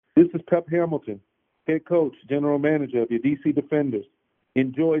This is Pep Hamilton, head coach, general manager of your DC Defenders.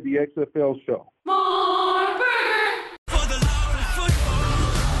 Enjoy the XFL show.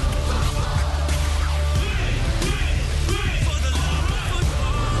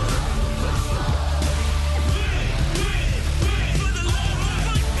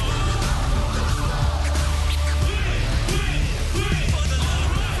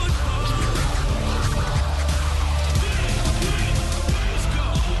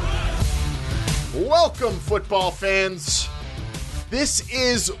 Welcome, football fans. This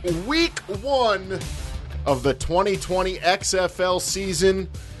is week 1 of the 2020 XFL season.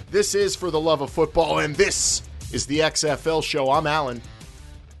 This is For the Love of Football, and this is the XFL show. I'm Alan.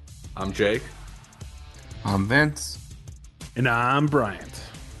 I'm Jake. I'm Vince. And I'm Bryant.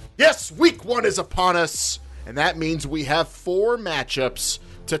 Yes, week 1 is upon us, and that means we have 4 matchups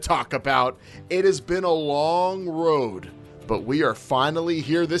to talk about. It has been a long road, but we are finally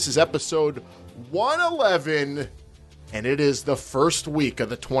here. This is episode 111, and it is the first week of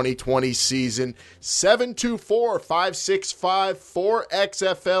the 2020 season.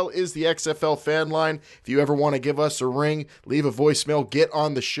 724-565-4XFL is the XFL fan line. If you ever want to give us a ring, leave a voicemail, get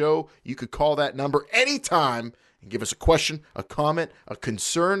on the show, you could call that number anytime and give us a question, a comment, a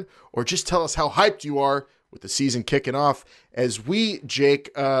concern, or just tell us how hyped you are with the season kicking off. As we,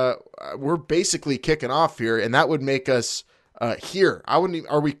 Jake, we're basically kicking off here, and that would make us here. I wouldn't even,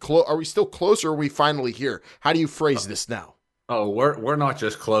 are we still close, or are we finally here? How do you phrase this now? Oh, we're not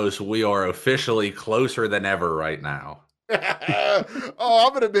just close. We are officially closer than ever right now. Oh,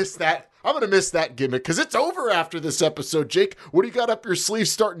 I'm gonna miss that. I'm gonna miss that gimmick because it's over after this episode. Jake, what do you got up your sleeve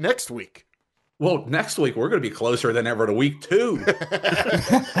starting next week? Well, next week we're going to be closer than ever to week 2.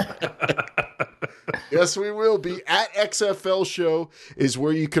 Yes, we will be. At XFL Show is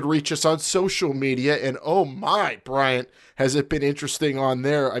where you could reach us on social media. And oh my, Bryant, has it been interesting on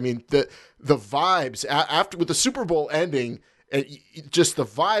there? I mean, the vibes after with the Super Bowl ending, just the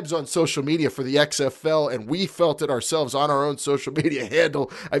vibes on social media for the XFL, and we felt it ourselves on our own social media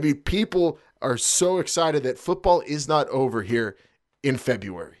handle. I mean, people are so excited that football is not over here in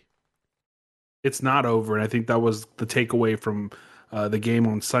February. It's not over, and I think that was the takeaway from the game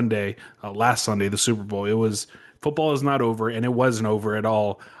on Sunday, last Sunday, the Super Bowl. It was football is not over, and it wasn't over at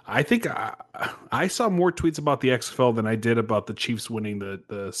all. I think I saw more tweets about the XFL than I did about the Chiefs winning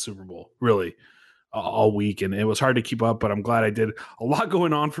the Super Bowl, really, all week, and it was hard to keep up, but I'm glad I did. A lot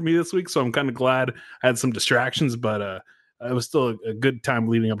going on for me this week, so I'm kind of glad I had some distractions, but it was still a good time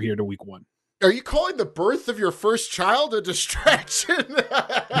leading up here to week 1. Are you calling the birth of your first child a distraction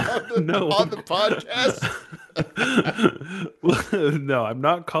on the podcast? No, I'm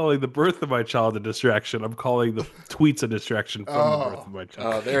not calling the birth of my child a distraction. I'm calling the tweets a distraction from the birth of my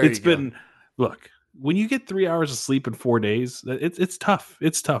child. Oh, there you go. Look, when you get 3 hours of sleep in 4 days, it's tough.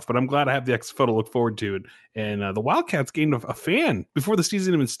 It's tough, but I'm glad I have the XFL to look forward to. And the Wildcats gained a fan before the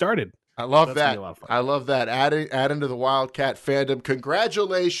season even started. I love that. I love that. Adding to the Wildcat fandom.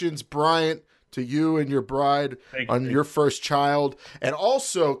 Congratulations, Bryant, to you and your bride on your first child. And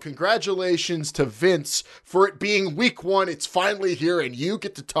also, congratulations to Vince for it being week 1. It's finally here, and you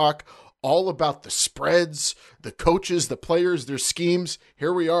get to talk all about the spreads, the coaches, the players, their schemes.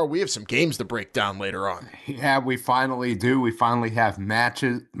 Here we are. We have some games to break down later on. Yeah, we finally do. We finally have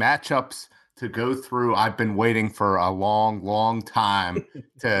matchups to go through. I've been waiting for a long time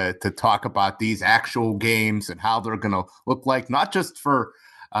to talk about these actual games and how they're going to look like, not just from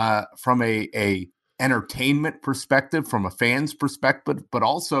a entertainment perspective, from a fan's perspective, but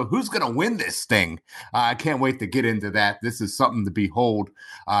also who's going to win this thing. I can't wait to get into that. This is something to behold,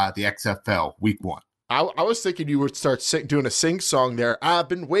 the XFL week 1. I was thinking you would start doing a sing song there. I've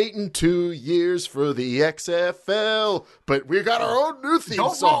been waiting 2 years for the XFL, but we got our own new theme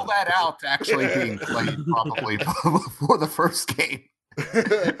song. Don't roll that out actually being played probably before the first game.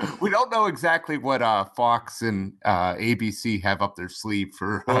 We don't know exactly what Fox and ABC have up their sleeve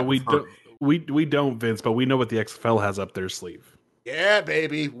for. Well, we don't, Vince, but we know what the XFL has up their sleeve. Yeah,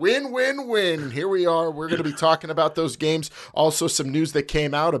 baby. Win. Here we are. We're going to be talking about those games. Also, some news that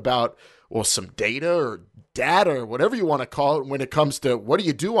came out about, well, some data or whatever you want to call it when it comes to what do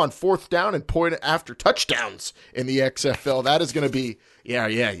you do on 4th down and point after touchdowns in the XFL. That is going to be,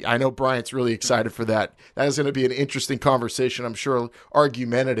 yeah. I know Bryant's really excited for that. That is going to be an interesting conversation. I'm sure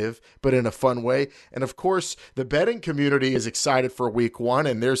argumentative, but in a fun way. And of course, the betting community is excited for week 1.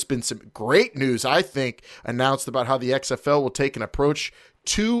 And there's been some great news, I think, announced about how the XFL will take an approach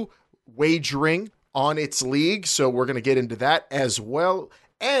to wagering on its league. So we're going to get into that as well.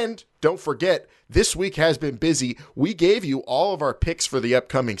 And don't forget, this week has been busy. We gave you all of our picks for the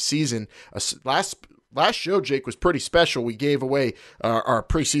upcoming season. last show, Jake, was pretty special. We gave away our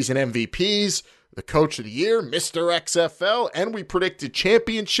preseason MVPs, the Coach of the Year, Mr. XFL, and we predicted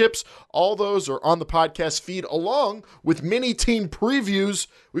championships. All those are on the podcast feed, along with mini team previews.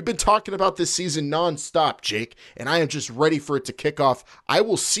 We've been talking about this season nonstop, Jake, and I am just ready for it to kick off. I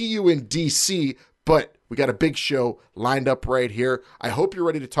will see you in DC, but we got a big show lined up right here. I hope you're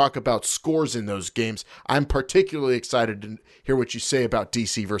ready to talk about scores in those games. I'm particularly excited to hear what you say about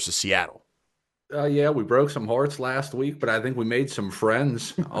DC versus Seattle. Yeah, we broke some hearts last week, but I think we made some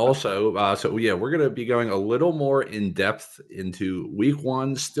friends also. So we're going to be going a little more in depth into week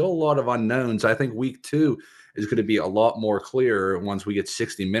one. Still a lot of unknowns. I think week two is going to be a lot more clear once we get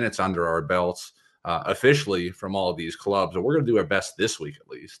 60 minutes under our belts officially from all of these clubs. And we're going to do our best this week at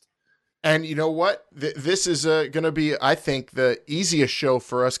least. And you know what? This is going to be, I think, the easiest show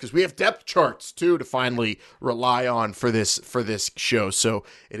for us because we have depth charts too to finally rely on for this show. So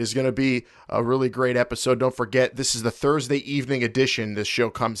it is going to be a really great episode. Don't forget, this is the Thursday evening edition. This show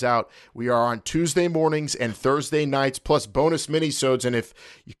comes out. We are on Tuesday mornings and Thursday nights, plus bonus minisodes. And if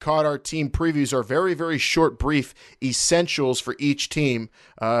you caught our team previews, our very, very short, brief essentials for each team.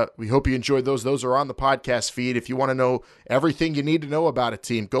 We hope you enjoyed those. Those are on the podcast feed. If you want to know everything you need to know about a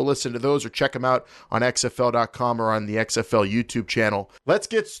team, go listen to those or check them out on XFL.com or on the XFL YouTube channel. Let's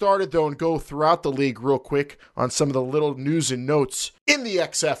get started, though, and go throughout the league real quick on some of the little news and notes in the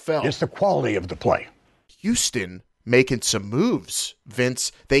XFL. It's the quality of the play. Houston making some moves,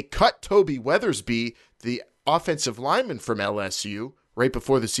 Vince. They cut Toby Weathersby, the offensive lineman from LSU, right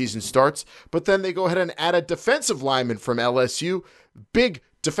before the season starts, but then they go ahead and add a defensive lineman from LSU, big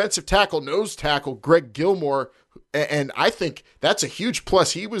defensive tackle, nose tackle, Greg Gilmore, and I think that's a huge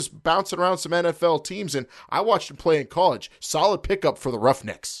plus. He was bouncing around some NFL teams, and I watched him play in college. Solid pickup for the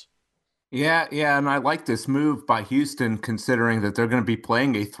Roughnecks. Yeah, and I like this move by Houston, considering that they're going to be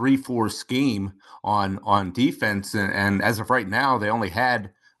playing a 3-4 scheme on defense, and as of right now, they only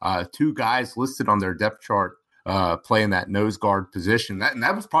had two guys listed on their depth chart playing that nose guard position.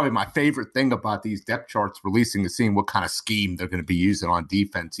 That was probably my favorite thing about these depth charts releasing, is seeing what kind of scheme they're going to be using on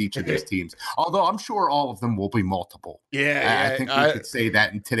defense, each of these teams. Although I'm sure all of them will be multiple. I think we could say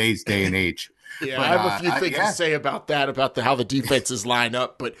that in today's day and age. Yeah, but I have a few things to say about that, about how the defenses line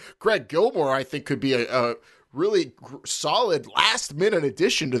up. But Greg Gilmore, I think, could be a really solid last-minute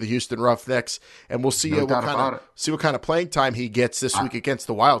addition to the Houston Roughnecks, and we'll see what kind of playing time he gets this week against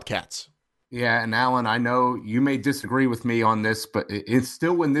the Wildcats. Yeah, and Alan, I know you may disagree with me on this, but it's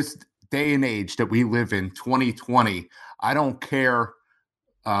still in this day and age that we live in, 2020. I don't care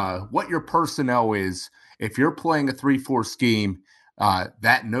what your personnel is. If you're playing a 3-4 scheme,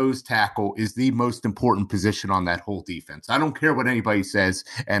 that nose tackle is the most important position on that whole defense. I don't care what anybody says,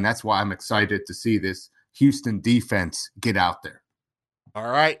 and that's why I'm excited to see this Houston defense get out there. All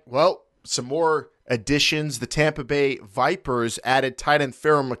right, well, some more additions. The Tampa Bay Vipers added tight end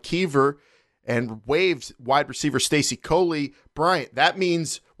Pharaoh McKeever and waived wide receiver Stacy Coley. Bryant, that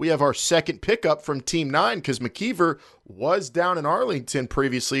means we have our second pickup from Team 9 because McKeever was down in Arlington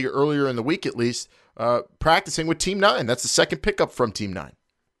previously, earlier in the week at least, practicing with Team 9. That's the second pickup from Team 9.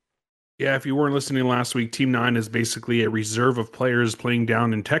 Yeah, if you weren't listening last week, Team 9 is basically a reserve of players playing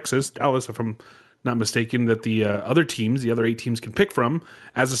down in Texas, Dallas, if I'm not mistaken, that the other teams, the other 8 teams can pick from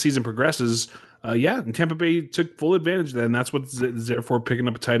as the season progresses. And Tampa Bay took full advantage of that, and that's what's therefore picking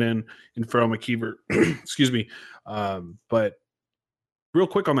up a tight end in Pharaoh McKeever. Excuse me. But real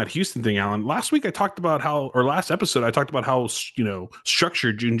quick on that Houston thing, Alan, last episode, I talked about how,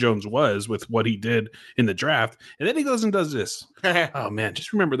 structured June Jones was with what he did in the draft. And then he goes and does this. Oh man,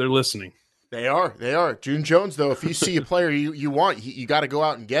 just remember they're listening. They are. June Jones, though, if you see a player you want, you got to go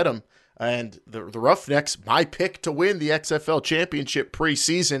out and get him. And the Roughnecks, my pick to win the XFL championship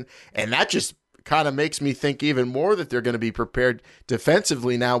preseason. And that just kind of makes me think even more that they're going to be prepared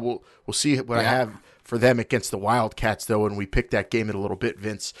defensively now. We'll see what I have for them against the Wildcats, though, when we pick that game in a little bit,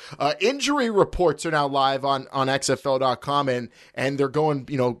 Vince. Injury reports are now live on XFL.com, and they're going,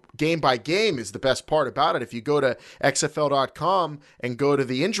 game by game is the best part about it. If you go to XFL.com and go to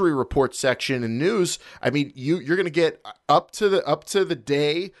the injury report section and news, I mean, you're going to get up to the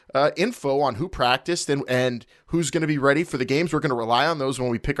day info on who practiced and who's going to be ready for the games. We're going to rely on those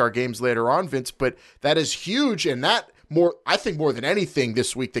when we pick our games later on, Vince, but that is huge, and that I think more than anything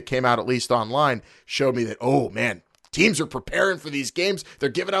this week that came out, at least online, showed me that, oh man, teams are preparing for these games. They're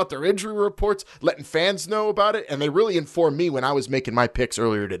giving out their injury reports, letting fans know about it, and they really informed me when I was making my picks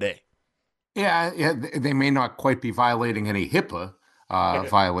earlier today. Yeah, they may not quite be violating any HIPAA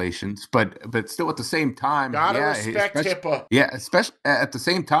violations, but still at the same time, gotta respect HIPAA. Yeah, especially at the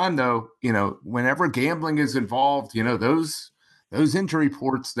same time, though, whenever gambling is involved, those injury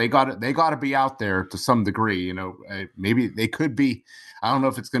reports, they got to be out there to some degree. Maybe they could be. I don't know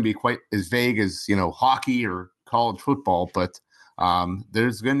if it's going to be quite as vague as hockey or college football, but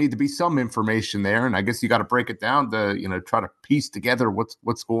there's going to need to be some information there, and I guess you got to break it down to try to piece together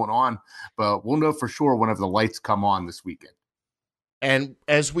what's going on. But we'll know for sure whenever the lights come on this weekend. And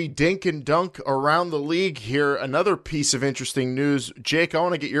as we dink and dunk around the league here, another piece of interesting news. Jake, I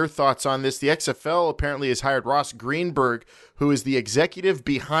want to get your thoughts on this. The XFL apparently has hired Ross Greenberg, who is the executive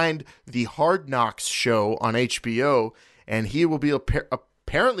behind the Hard Knocks show on HBO, and he will be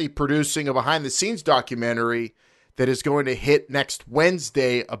apparently producing a behind-the-scenes documentary that is going to hit next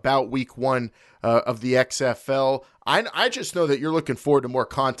Wednesday about week 1 of the XFL. I just know that you're looking forward to more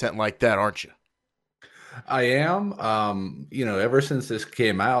content like that, aren't you? I am. Ever since this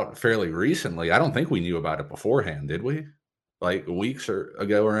came out fairly recently, I don't think we knew about it beforehand, did we? Like weeks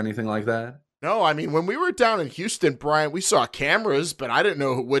ago or anything like that? No, I mean, when we were down in Houston, Brian, we saw cameras, but I didn't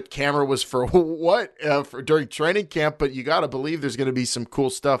know what camera was for what during training camp. But you got to believe there's going to be some cool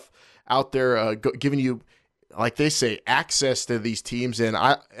stuff out there giving you, like they say, access to these teams. And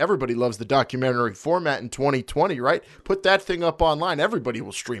everybody loves the documentary format in 2020, right? Put that thing up online. Everybody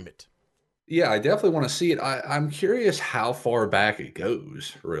will stream it. Yeah, I definitely want to see it. I'm curious how far back it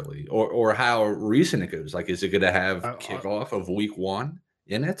goes, really, or how recent it goes. Like, is it going to have kickoff of week 1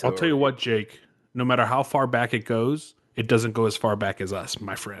 in it? I'll tell you what, Jake, no matter how far back it goes, it doesn't go as far back as us,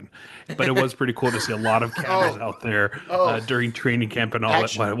 my friend. But it was pretty cool to see a lot of cameras out there during training camp and all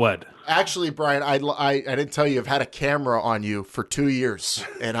that. What? Actually, Brian, I didn't tell you I've had a camera on you for 2 years,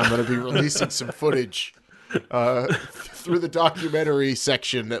 and I'm going to be releasing some footage through the documentary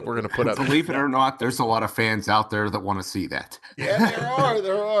section that we're going to put up. Believe it or not, there's a lot of fans out there that want to see that. Yeah,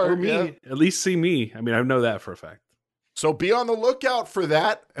 there are. For me, at least see me. I mean, I know that for a fact. So be on the lookout for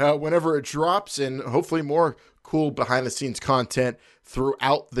that whenever it drops, and hopefully more cool behind-the-scenes content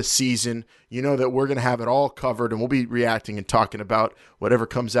throughout the season. You know that we're going to have it all covered, and we'll be reacting and talking about whatever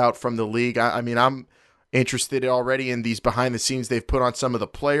comes out from the league. I mean, I'm interested already in these behind the scenes they've put on some of the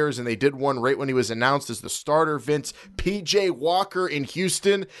players, and they did one right when he was announced as the starter, Vince PJ Walker in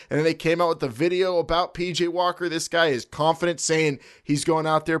Houston, and then they came out with the video about PJ Walker. This guy is confident, saying he's going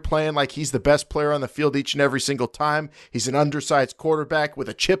out there playing like he's the best player on the field each and every single time. He's an undersized quarterback with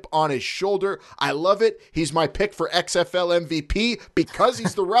a chip on his shoulder. I love it. He's my pick for XFL MVP because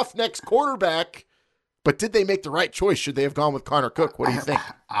he's the Roughnecks quarterback. But did they make the right choice? Should they have gone with Connor Cook? What do you think?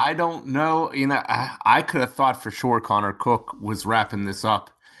 I don't know. I could have thought for sure Connor Cook was wrapping this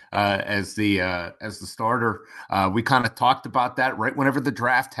up as the starter. We kind of talked about that right whenever the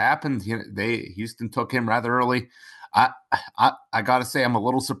draft happened. Houston took him rather early. I got to say I'm a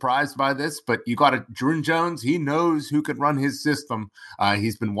little surprised by this, but you got June Jones. He knows who can run his system.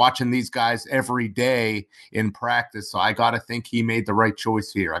 He's been watching these guys every day in practice, so I got to think he made the right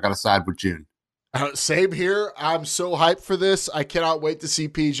choice here. I got to side with June. Same here. I'm so hyped for this. I cannot wait to see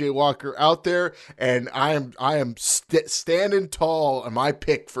PJ Walker out there, and I am standing tall on my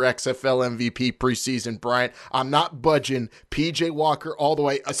pick for XFL MVP preseason, Bryant. I'm not budging PJ Walker all the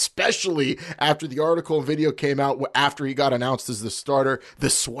way, especially after the article and video came out after he got announced as the starter. The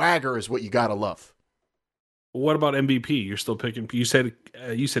swagger is what you got to love. What about MVP? You're still picking. You said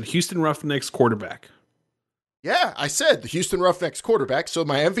Houston Roughnecks quarterback. Yeah, I said the Houston Roughnecks quarterback, so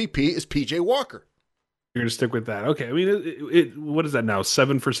my MVP is PJ Walker. You're going to stick with that. Okay. I mean, what is that now?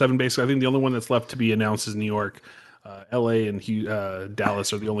 7 for 7, basically. I think the only one that's left to be announced is New York. LA and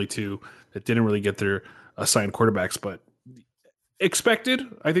Dallas are the only two that didn't really get their assigned quarterbacks, but expected.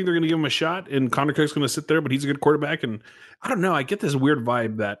 I think they're going to give him a shot, and Connor Cook's going to sit there, but he's a good quarterback. And I don't know. I get this weird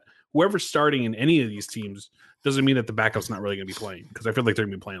vibe that whoever's starting in any of these teams doesn't mean that the backup's not really going to be playing, because I feel like they're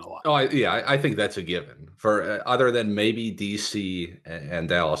going to be playing a lot. Oh, I think that's a given. For other than maybe DC and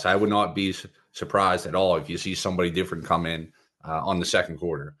Dallas, I would not be surprised at all if you see somebody different come in on the second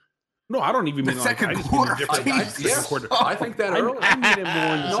quarter. No, I don't even mean the second quarter. I think that early. I mean it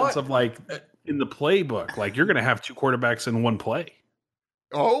more in the sense of like in the playbook, like you're going to have two quarterbacks in one play.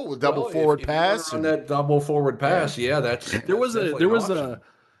 Oh, double forward pass. On that double forward pass, there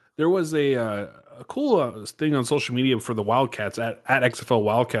was a cool thing on social media for the Wildcats at XFL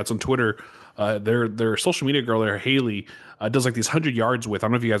Wildcats on Twitter. Their social media girl there, Haley, does like these 100 yards with. I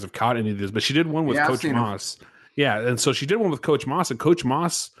don't know if you guys have caught any of this, but she did one with Coach Moss. Yeah, and so she did one with Coach Moss, and Coach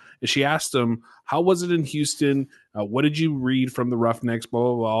Moss, she asked him, how was it in Houston? What did you read from the Roughnecks, blah,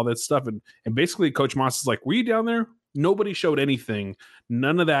 blah, blah, all that stuff. And basically Coach Moss is like, were you down there? Nobody showed anything.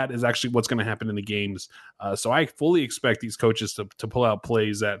 None of that is actually what's going to happen in the games. So I fully expect these coaches to pull out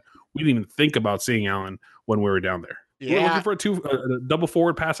plays that we didn't even think about seeing, Alan, when we were down there. We're Yeah. looking for a double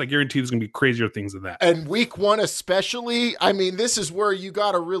forward pass. I guarantee there's going to be crazier things than that. And week one, especially, I mean, this is where you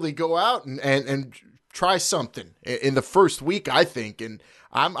got to really go out and try something in the first week, I think. And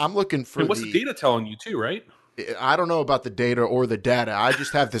I'm looking for And what's the data telling you too, right? I don't know about the data or the data. I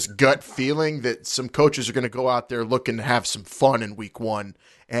just have this gut feeling that some coaches are going to go out there looking to have some fun in week one.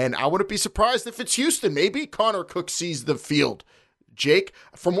 And I wouldn't be surprised if it's Houston. Maybe Connor Cook sees the field. Jake,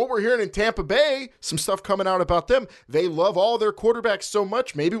 from what we're hearing in Tampa Bay, some stuff coming out about them. They love all their quarterbacks so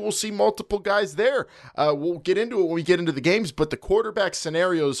much. Maybe we'll see multiple guys there. We'll get into it when we get into the games, but the quarterback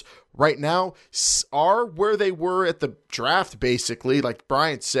scenarios right now are where they were at the draft, basically. Like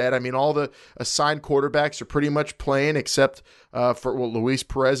Brian said, I mean, all the assigned quarterbacks are pretty much playing except Luis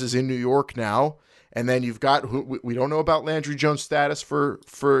Perez is in New York now. And then you've got, we don't know about Landry Jones' status for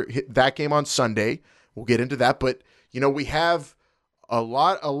that game on Sunday. We'll get into that. But, we have a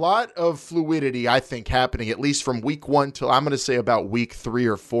lot of fluidity, I think, happening at least from week one till I'm going to say about week 3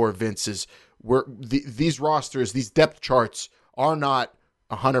 or 4, Vince's, where these rosters, these depth charts are not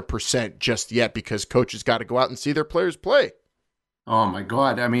 100% just yet because coaches got to go out and see their players play. Oh my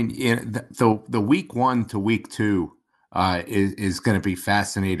God. I mean, the week 1 to week 2 is going to be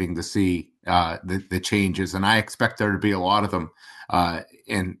fascinating to see the changes. And I expect there to be a lot of them.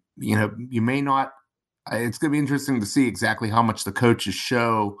 And, you may not, it's going to be interesting to see exactly how much the coaches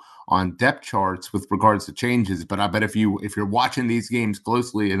show on depth charts with regards to changes. But I bet if you're watching these games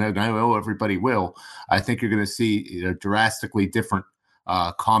closely, and I know everybody will, I think you're going to see drastically different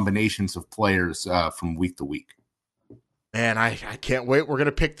combinations of players from week to week. Man, I can't wait. We're going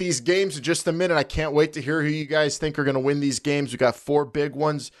to pick these games in just a minute. I can't wait to hear who you guys think are going to win these games. We got 4 big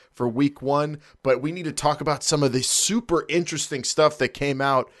ones for week 1, but we need to talk about some of the super interesting stuff that came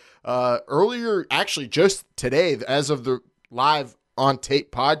out earlier, actually just today, as of the live on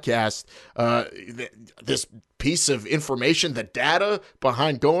tape podcast, this piece of information, the data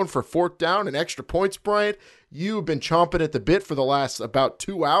behind going for 4th down and extra points, Brian. You've been chomping at the bit for the last about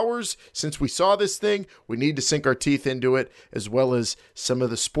 2 hours since we saw this thing. We need to sink our teeth into it, as well as some of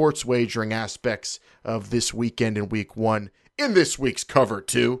the sports wagering aspects of this weekend in week 1 in this week's cover,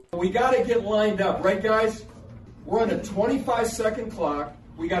 too. We got to get lined up, right, guys? We're on a 25-second clock.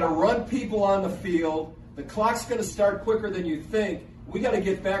 We got to run people on the field. The clock's going to start quicker than you think. We got to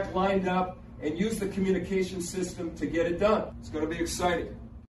get back lined up and use the communication system to get it done. It's going to be exciting.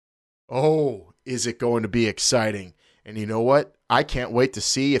 Oh, is it going to be exciting? And you know what? I can't wait to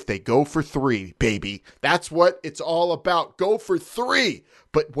see if they go for 3, baby. That's what it's all about. Go for 3.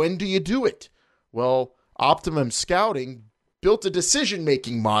 But when do you do it? Well, Optimum Scouting built a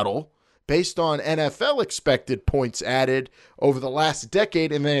decision-making model based on NFL expected points added over the last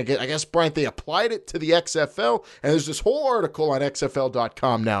decade. And then I guess, Brian, they applied it to the XFL. And there's this whole article on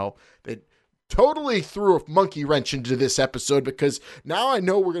XFL.com now that totally threw a monkey wrench into this episode, because now I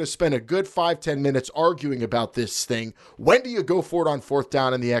know we're going to spend a good 5-10 minutes arguing about this thing. When do you go for it on 4th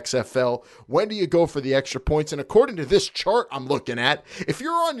down in the XFL? When do you go for the extra points? And according to this chart I'm looking at, if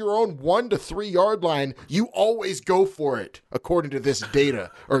you're on your own 1 to 3 yard line, you always go for it, according to this data.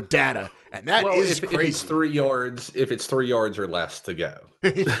 And that is crazy. If it's 3 yards or less to go.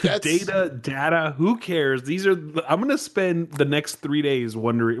 Data, who cares? I'm going to spend the next 3 days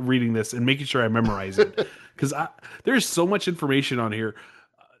reading this and making sure I memorize it, because there's so much information on here.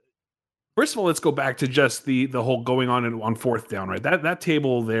 First of all, let's go back to just the whole going on 4th down, right? That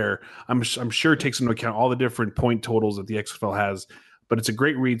table there, I'm sure takes into account all the different point totals that the XFL has, but it's a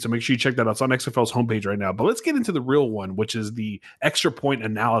great read, so make sure you check that out. It's on XFL's homepage right now. But let's get into the real one, which is the extra point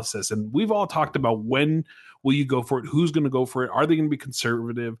analysis. And we've all talked about when will you go for it? Who's going to go for it? Are they going to be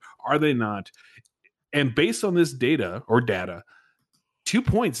conservative? Are they not? And based on this data, 2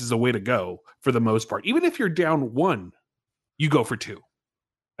 points is the way to go for the most part. Even if you're down 1, you go for 2.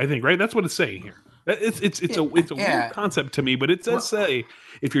 I think, right? That's what it's saying here. It's a weird concept to me, but it does say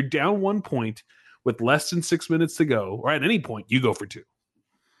if you're down 1 point with less than 6 minutes to go, or at any point, you go for 2.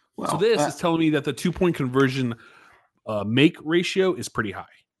 So this is telling me that the 2-point conversion make ratio is pretty high.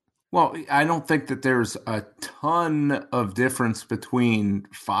 Well, I don't think that there's a ton of difference between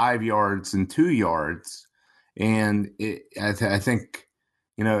 5 yards and 2 yards. And I think,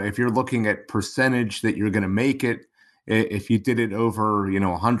 if you're looking at percentage that you're going to make it, if you did it over,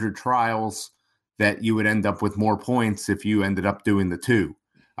 100 trials, that you would end up with more points if you ended up doing the 2,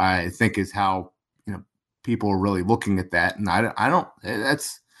 I think is how, people are really looking at that. And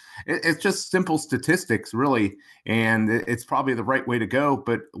it's just simple statistics, really. And it's probably the right way to go.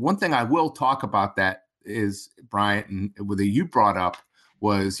 But one thing I will talk about that is, Brian, and whether you brought up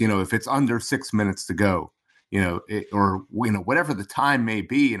was, if it's under 6 minutes to go, or whatever the time may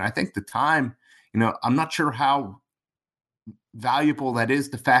be. And I think the time, I'm not sure how valuable that is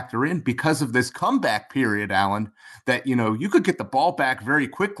to factor in because of this comeback period, Alan, that, you could get the ball back very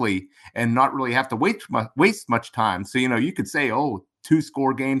quickly and not really have to waste much time. So, you could say,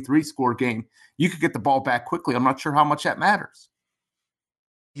 2-score game, 3-score game, you could get the ball back quickly. I'm not sure how much that matters.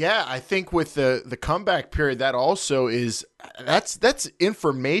 Yeah, I think with the comeback period, that also that's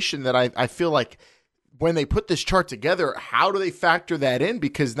information that I feel like when they put this chart together, how do they factor that in?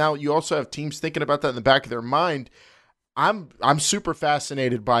 Because now you also have teams thinking about that in the back of their mind. I'm super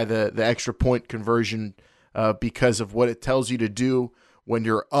fascinated by the extra point conversion because of what it tells you to do when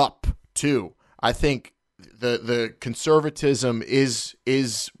you're up too. I think the conservatism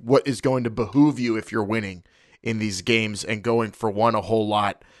is what is going to behoove you if you're winning in these games and going for one a whole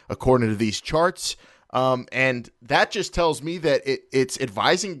lot according to these charts. And that just tells me that it's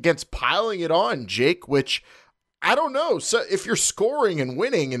advising against piling it on, Jake, which I don't know. So if you're scoring and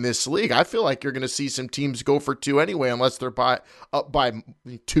winning in this league, I feel like you're going to see some teams go for 2 anyway, unless they're up by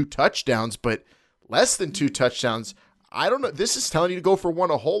 2 touchdowns, but less than 2 touchdowns. I don't know. This is telling you to go for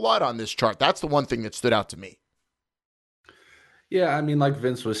 1 a whole lot on this chart. That's the one thing that stood out to me. Yeah, I mean, like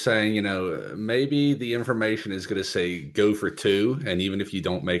Vince was saying, maybe the information is going to say go for 2, and even if you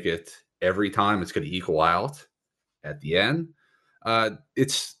don't make it every time, it's going to equal out at the end.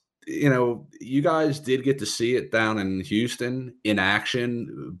 It's, you guys did get to see it down in Houston in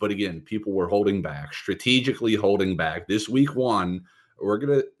action, but again, people were holding back, strategically holding back. This week 1, we're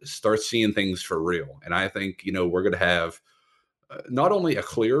going to start seeing things for real. And I think, we're going to have not only a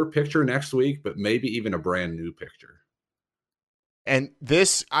clearer picture next week, but maybe even a brand new picture. And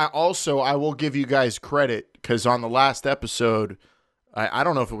this, I will give you guys credit because on the last episode, I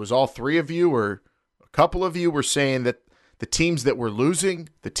don't know if it was all 3 of you or a couple of you were saying that the teams that were losing,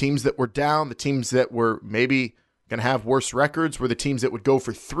 the teams that were down, the teams that were maybe going to have worse records were the teams that would go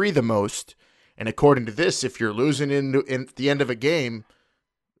for 3 the most. And according to this, if you're losing in the end of a game,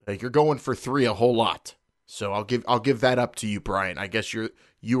 you're going for 3 a whole lot. So I'll give that up to you, Brian. I guess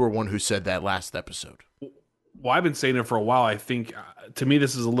you were one who said that last episode. Well, I've been saying it for a while. I think to me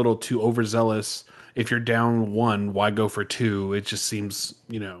this is a little too overzealous. If you're down 1, why go for 2? It just seems,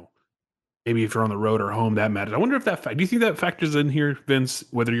 maybe if you're on the road or home, that matters. I wonder if do you think that factors in here, Vince,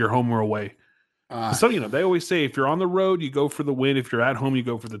 whether you're home or away? So, they always say if you're on the road, you go for the win. If you're at home, you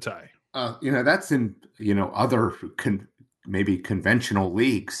go for the tie. That's in, other maybe conventional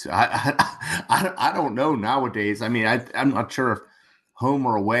leagues. I don't know nowadays. I mean, I'm not sure if home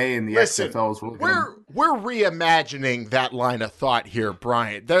or away in the XFL is really we're reimagining that line of thought here,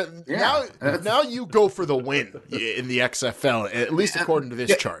 Brian. Now you go for the win in the XFL, at least according to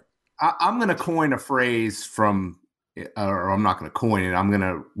this chart. I'm going to coin a phrase or I'm not going to coin it. I'm going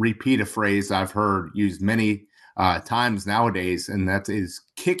to repeat a phrase I've heard used many times nowadays, and that is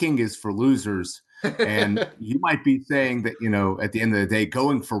kicking is for losers. And you might be saying that, at the end of the day,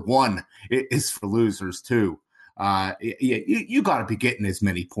 going for 1 is for losers too. You got to be getting as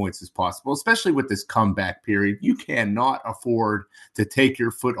many points as possible, especially with this comeback period. You cannot afford to take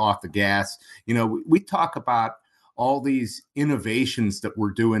your foot off the gas. We talk about all these innovations that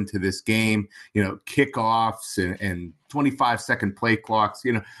we're doing to this game, kickoffs and 25-second play clocks,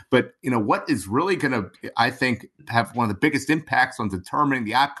 but what is really going to, I think, have one of the biggest impacts on determining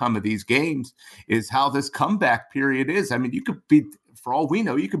the outcome of these games is how this comeback period is. I mean, you could be, for all we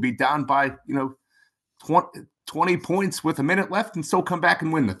know, you could be down by, 20 points with a minute left and still come back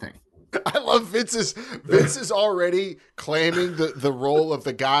and win the thing. I love Vince is already claiming the role of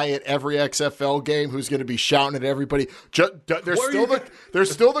the guy at every XFL game who's going to be shouting at everybody.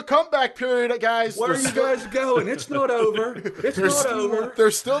 There's still the comeback period, guys. Where are you guys going? It's not over. It's not over.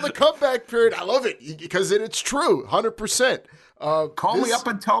 There's still the comeback period. I love it because it's true, 100%. Call me up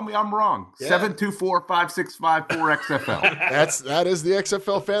and tell me I'm wrong. 724-565-4XFL. That is the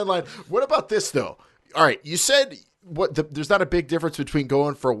XFL fan line. What about this though? All right, you said there's not a big difference between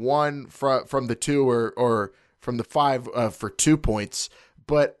going for 1 from the 2 or from the 5 for 2 points,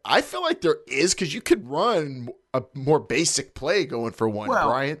 but I feel like there is because you could run a more basic play going for 1,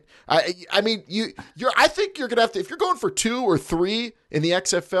 Brian. I mean, I think you're gonna have to, if you're going for 2 or 3 in the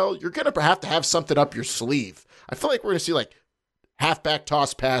XFL, you're gonna have to have something up your sleeve. I feel like we're gonna see like halfback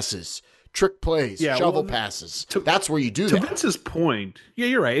toss passes, trick plays, shovel passes. That's where you do that. To Vince's point, yeah,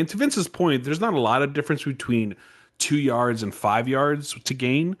 you're right. And to Vince's point, there's not a lot of difference between 2 yards and 5 yards to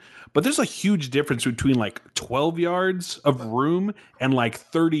gain, but there's a huge difference between like 12 yards of room and like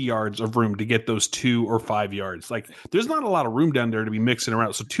 30 yards of room to get those 2 or 5 yards. Like there's not a lot of room down there to be mixing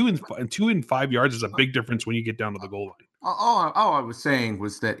around. So 2 and 5 yards is a big difference when you get down to the goal line. All I was saying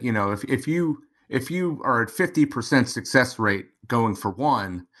was that, if you are at 50% success rate going for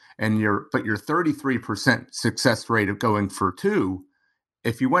one, and you're 33% success rate of going for two,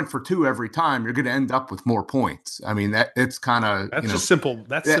 if you went for two every time, you're going to end up with more points. I mean, it's kind of just simple.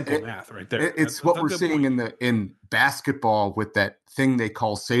 That's simple math right there. It's what we're seeing in basketball with that thing they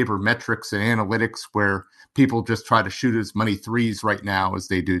call sabermetrics and analytics, where people just try to shoot as many threes right now as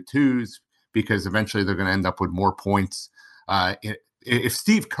they do twos, because eventually they're going to end up with more points. If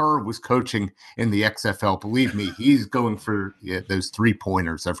Steve Kerr was coaching in the XFL, believe me, he's going for those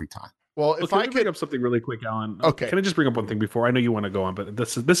 3-pointers every time. Well, if I could bring up something really quick, Alan. Okay. Can I just bring up one thing before? I know you want to go on, but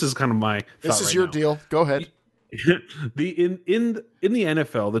this is kind of my. This is your deal. Go ahead. In the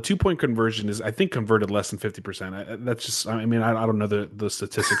NFL, the 2-point conversion is, I think, converted less than 50%. That's just. I mean, I don't know the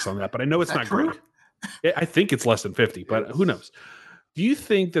statistics on that, but I know it's not great. I think it's less than 50, but who knows? Do you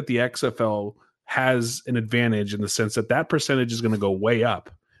think that the XFL has an advantage in the sense that percentage is going to go way up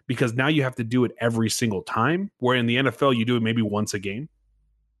because now you have to do it every single time, where in the NFL you do it maybe once a game?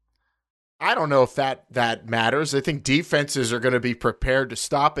 I don't know if that matters. I think defenses are going to be prepared to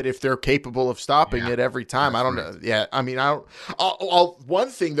stop it if they're capable of stopping it every time. I don't know. Yeah, I mean, one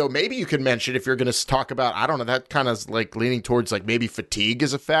thing though, maybe you can mention if you're going to talk about, I don't know, that kind of like leaning towards like maybe fatigue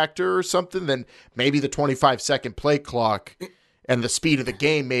is a factor or something. Then maybe the 25-second play clock and the speed of the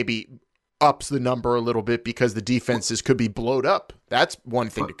game maybe ups the number a little bit because the defenses could be blowed up. That's one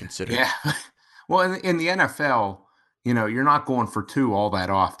thing to consider. Yeah. Well, in the NFL, you're not going for two all that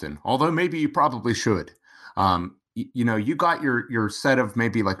often, although maybe you probably should. You got your set of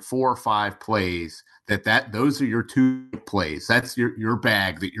maybe like 4 or 5 plays those are your 2 plays. That's your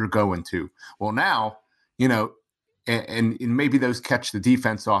bag that you're going to. Well, now, and maybe those catch the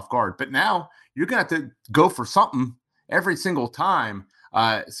defense off guard, but now you're going to have to go for something every single time.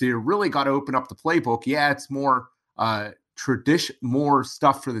 So you really got to open up the playbook. Yeah, it's more more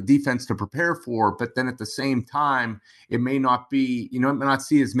stuff for the defense to prepare for, but then at the same time, it may not be, it may not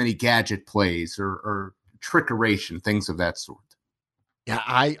see as many gadget plays or trickeration, things of that sort. Yeah,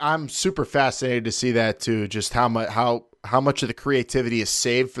 I'm super fascinated to see that too. Just how much of the creativity is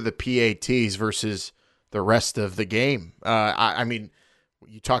saved for the PATs versus the rest of the game. I mean,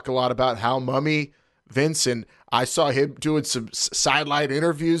 you talk a lot about Hal Mumme, Vince, and I saw him doing some sideline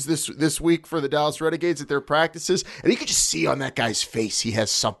interviews this week for the Dallas Renegades at their practices, and you could just see on that guy's face he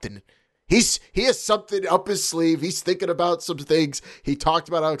has something. He has something up his sleeve. He's thinking about some things. He talked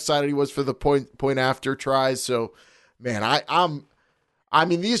about how excited he was for the point after tries. So, man, I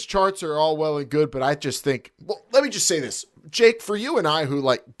mean, these charts are all well and good, but I just think, well, let me just say this, Jake, for you and I who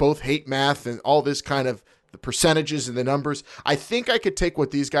like both hate math and all this kind of the percentages and the numbers, I think I could take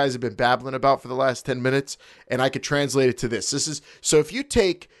what these guys have been babbling about for the last 10 minutes and I could translate it to this. So if you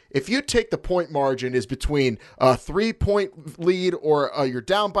take the point margin is between a 3-point lead or you're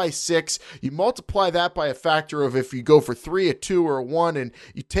down by 6, you multiply that by a factor of if you go for 3, a 2, or a 1, and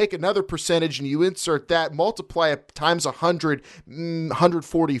you take another percentage and you insert that, multiply it times 100,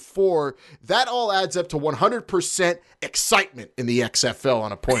 144, that all adds up to 100% excitement in the XFL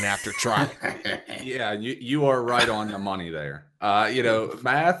on a point after try. Yeah, you are right on the money there.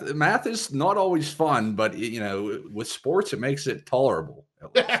 Math is not always fun, but with sports, it makes it tolerable.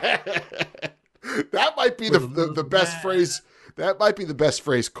 That might be the best phrase. That might be the best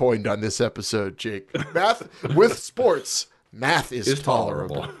phrase coined on this episode, Jake. Math with sports. Math is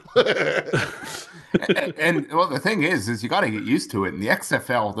tolerable. and well, the thing is you got to get used to it. In the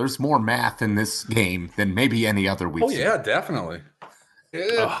XFL, there's more math in this game than maybe any other week. Oh yeah, definitely.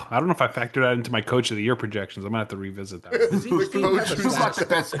 I don't know if I factored that into my coach of the year projections. I'm gonna have to revisit that. Who's got the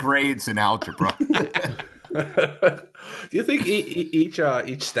best grades in algebra? Do you think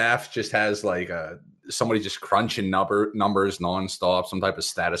each staff just has like somebody just crunching numbers nonstop, some type of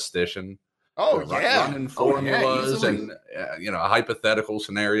statistician? Oh yeah, running formulas and hypothetical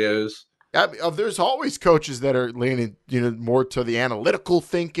scenarios. There's always coaches that are leaning more to the analytical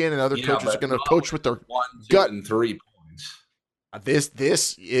thinking, and other coaches are going to coach with their 1, 2, gut and 3 points.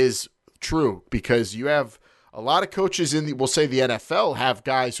 This is true because you have a lot of coaches we'll say the NFL have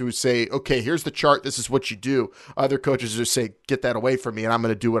guys who say, okay, here's the chart. This is what you do. Other coaches just say, get that away from me. And I'm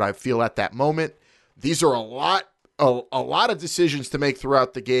going to do what I feel at that moment. These are a lot of decisions to make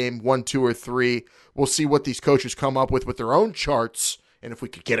throughout the game. 1, 2, or 3. We'll see what these coaches come up with their own charts. And if we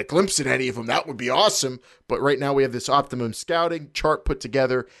could get a glimpse at any of them, that would be awesome. But right now we have this optimum scouting chart put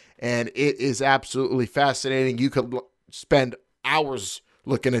together, and it is absolutely fascinating. You could spend hours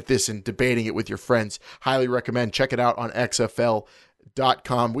looking at this and debating it with your friends. Highly recommend. Check it out on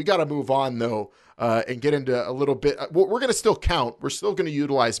XFL.com. We got to move on, though, and get into a little bit. We're going to still count. We're still going to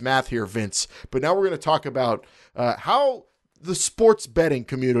utilize math here, Vince. But now we're going to talk about how the sports betting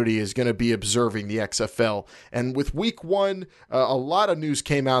community is going to be observing the XFL. And with week one, a lot of news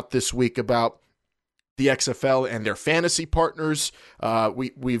came out this week about the XFL and their fantasy partners.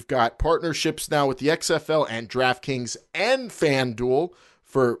 We've got partnerships now with the XFL and DraftKings and FanDuel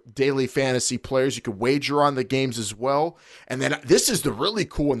for daily fantasy players. You can wager on the games as well. And then this is the really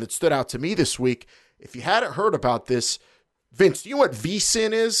cool one that stood out to me this week. If you hadn't heard about this, Vince, do you know what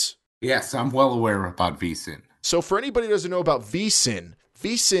VSiN is? Yes, I'm well aware about VSiN. So for anybody who doesn't know about VSiN,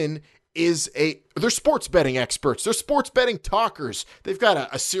 VSiN is they're sports betting experts. They're sports betting talkers. They've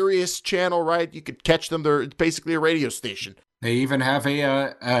got a Sirius channel, right? You could catch them. They're basically a radio station. They even have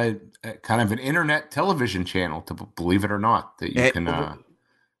a kind of an internet television channel, to believe it or not, that you can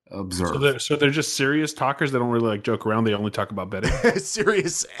observe. So they're just serious talkers. They don't really like joke around. They only talk about betting.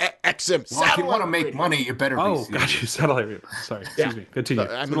 Sirius XM. Well, if you want to make money, you better be serious. Oh, got you. Satellite radio. Sorry. Excuse me. Continue.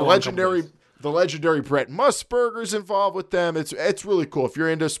 I mean, the legendary Brett Musburger's involved with them. It's really cool. If you're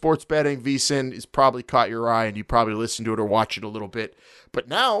into sports betting, VSiN has probably caught your eye, and you probably listen to it or watch it a little bit. But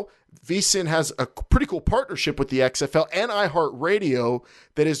now VSiN has a pretty cool partnership with the XFL and iHeartRadio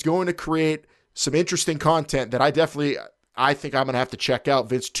that is going to create some interesting content that I think I'm going to have to check out.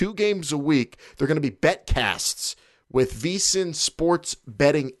 Vince, 2 games a week. They're going to be betcasts with VSiN sports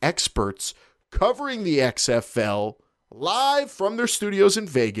betting experts covering the XFL live from their studios in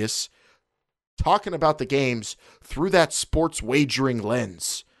Vegas, talking about the games through that sports wagering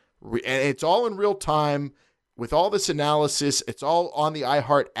lens. And it's all in real time with all this analysis. It's all on the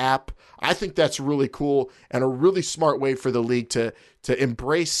iHeart app. I think that's really cool and a really smart way for the league to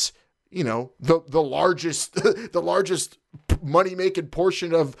embrace, the largest the largest money-making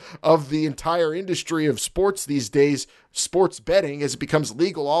portion of the entire industry of sports these days, sports betting, as it becomes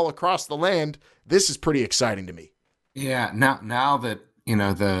legal all across the land. This is pretty exciting to me. Yeah, now that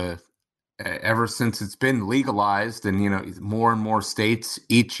ever since it's been legalized, and more and more states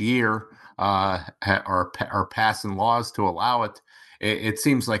each year are passing laws to allow it. It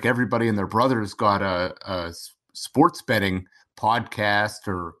seems like everybody and their brother's got a sports betting podcast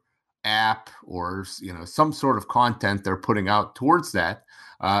or app or some sort of content they're putting out towards that,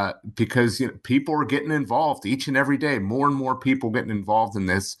 because people are getting involved each and every day. More and more people getting involved in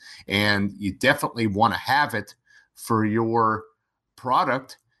this, and you definitely want to have it for your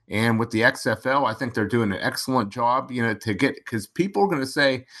product. And with the XFL, I think they're doing an excellent job, because people are going to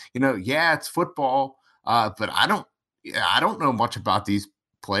say, yeah, it's football, but I don't know much about these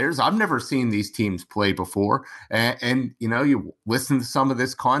players. I've never seen these teams play before. And you listen to some of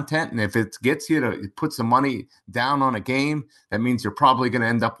this content, and if it gets you to put some money down on a game, that means you're probably going to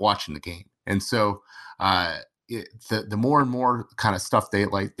end up watching the game. And so the more and more kind of stuff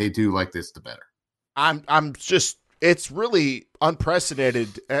they do like this, the better. It's really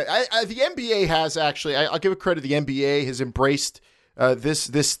unprecedented. The NBA has actually, I'll give it credit. The NBA has embraced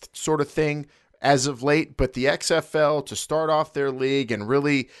this sort of thing as of late, but the XFL, to start off their league and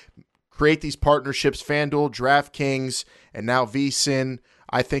really create these partnerships, FanDuel, DraftKings, and now VSiN,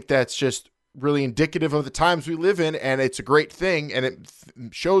 I think that's just really indicative of the times we live in, and it's a great thing, and it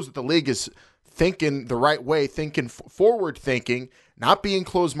shows that the league is thinking the right way, thinking forward thinking, not being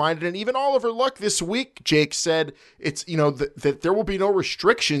closed-minded. And even Oliver Luck this week, Jake, said it's that there will be no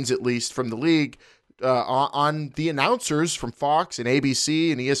restrictions, at least from the league, on the announcers from Fox and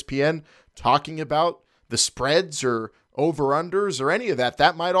ABC and ESPN talking about the spreads or over-unders or any of that.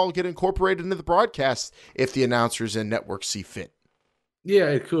 That might all get incorporated into the broadcast if the announcers and networks see fit. Yeah,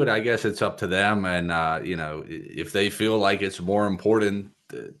 it could. I guess it's up to them. And, if they feel like it's more important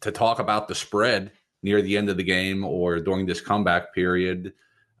to talk about the spread near the end of the game or during this comeback period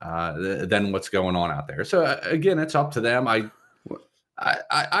than what's going on out there. So, again, it's up to them.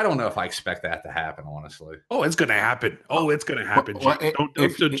 I don't know if I expect that to happen, honestly. Oh, it's going to happen. Don't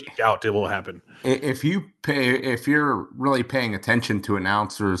check out. It will happen. If you're really paying attention to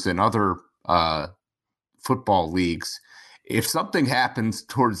announcers and other football leagues, if something happens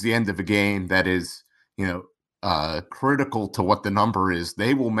towards the end of a game that is, critical to what the number is,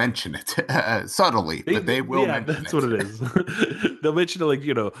 they will mention it subtly, but they will mention that's what it is. They'll mention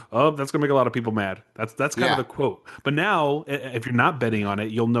it that's gonna make a lot of people mad. That's kind of the quote. But now, if you're not betting on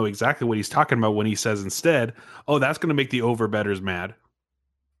it, you'll know exactly what he's talking about when he says instead, that's gonna make the over bettors mad.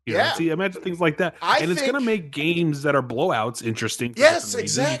 See, imagine things like that. It's going to make games that are blowouts interesting. Yes,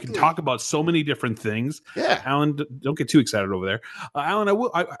 exactly. You can talk about so many different things. Yeah. Alan, don't get too excited over there. Alan,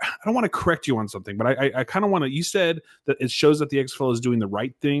 I don't want to correct you on something, but I kind of want to, you said that it shows that the XFL is doing the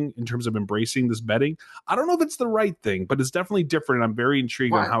right thing in terms of embracing this betting. I don't know if it's the right thing, but it's definitely different. I'm very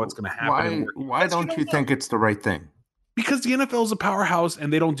intrigued on how it's going to happen. Why don't you think it's the right thing? Because the NFL is a powerhouse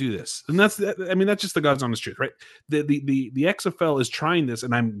and they don't do this. And that's just the God's honest truth, right? The XFL is trying this,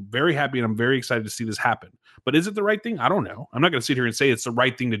 and I'm very happy and I'm very excited to see this happen. But is it the right thing? I don't know. I'm not going to sit here and say it's the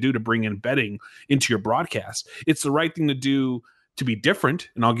right thing to do to bring in betting into your broadcast. It's the right thing to do to be different,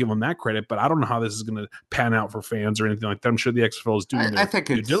 and I'll give them that credit, but I don't know how this is going to pan out for fans or anything like that. I'm sure the XFL is doing their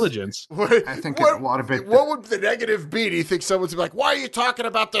due diligence. I think a lot of it. What would the negative be? Do you think someone's like, "Why are you talking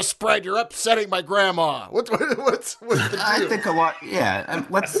about the spread? You're upsetting my grandma." What's the deal? I think a lot. Yeah, and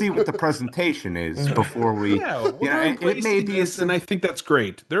let's see what the presentation is before we. It may be, and I think that's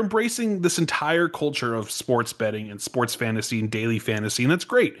great. They're embracing this entire culture of sports betting and sports fantasy and daily fantasy, and that's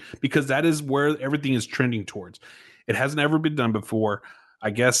great because that is where everything is trending towards. It hasn't ever been done before.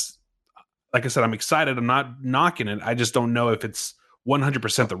 I guess, like I said, I'm excited. I'm not knocking it. I just don't know if it's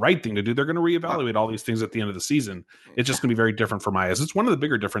 100% the right thing to do. They're going to reevaluate all these things at the end of the season. It's just going to be very different for my eyes. It's one of the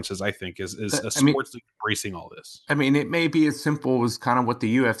bigger differences, I think, is a sports league embracing all this. I mean, it may be as simple as kind of what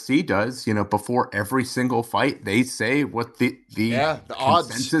the UFC does. Before every single fight, they say what the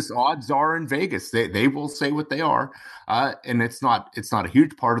consensus odds are in Vegas. They will say what they are, and it's not a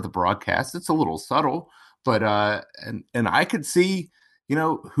huge part of the broadcast. It's a little subtle. But and I could see,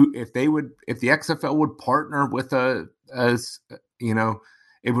 if the XFL would partner with it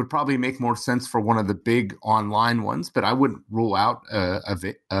would probably make more sense for one of the big online ones. But I wouldn't rule out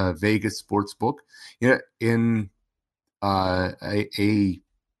a Vegas sports book, in maybe a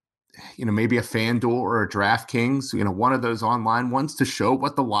FanDuel or a DraftKings, one of those online ones to show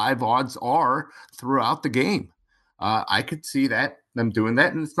what the live odds are throughout the game. I could see them doing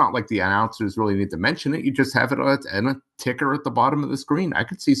that, and it's not like the announcers really need to mention it. You just have it on a ticker at the bottom of the screen. I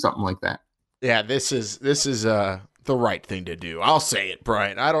could see something like that. Yeah, this is the right thing to do. I'll say it,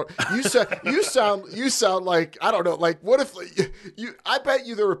 Brian. You sound like, I don't know, like what if I bet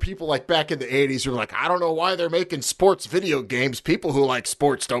you there were people like back in the 80s who were like, I don't know why they're making sports video games. People who like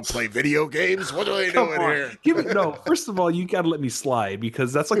sports don't play video games. What are they doing here? No, first of all, you got to let me slide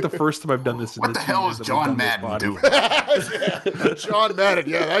because that's like the first time I've done this. What the hell is John Madden doing? Yeah, John Madden.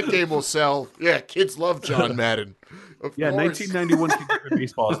 Yeah, that game will sell. Yeah, kids love John Madden. Of course. 1991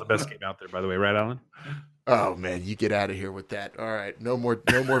 baseball is the best game out there, by the way, right, Alan? Oh man, you get out of here with that. All right, no more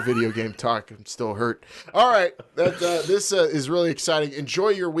video game talk. I'm still hurt. All right, this is really exciting. Enjoy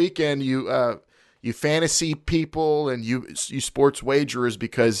your weekend, you fantasy people and you sports wagerers,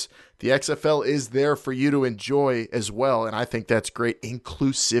 because the XFL is there for you to enjoy as well, and I think that's great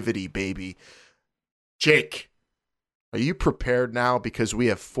inclusivity, baby. Jake, are you prepared now? Because we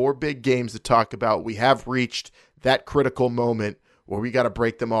have 4 big games to talk about. We have reached that critical moment where we got to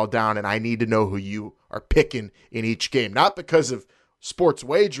break them all down, and I need to know who you are picking in each game. Not because of sports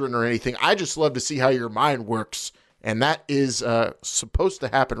wagering or anything. I just love to see how your mind works, and that is supposed to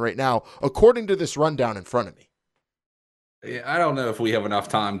happen right now, according to this rundown in front of me. Yeah, I don't know if we have enough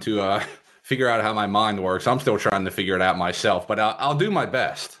time to figure out how my mind works. I'm still trying to figure it out myself, but I'll do my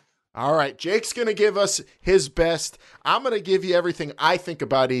best. All right, Jake's going to give us his best. I'm going to give you everything I think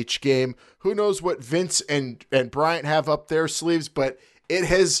about each game. Who knows what Vince and Bryant have up their sleeves, but it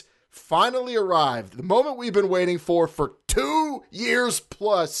has finally arrived. The moment we've been waiting for 2 years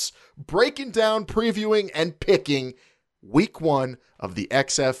plus, breaking down, previewing, and picking week 1 of the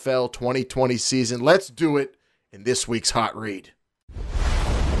XFL 2020 season. Let's do it in this week's Hot Read.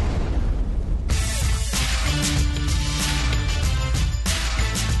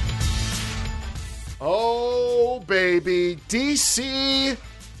 Oh, baby. DC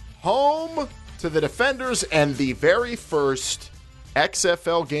home to the Defenders and the very first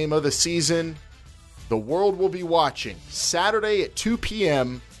XFL game of the season. The world will be watching Saturday at 2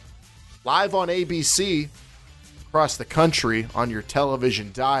 p.m. live on ABC across the country on your television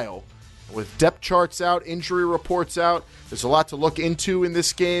dial. With depth charts out, injury reports out, there's a lot to look into in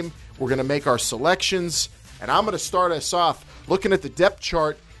this game. We're going to make our selections, and I'm going to start us off looking at the depth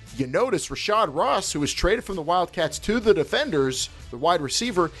chart. You notice Rashad Ross, who was traded from the Wildcats to the Defenders, the wide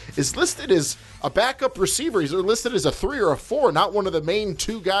receiver, is listed as a backup receiver. He's listed as a 3 or a 4, not one of the main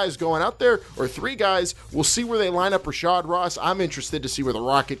 2 guys going out there, or 3 guys. We'll see where they line up Rashad Ross. I'm interested to see where the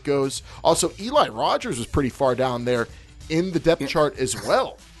Rocket goes. Also, Eli Rogers was pretty far down there in the depth chart as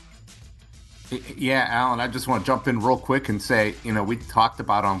well. Yeah, Alan, I just want to jump in real quick and say, we talked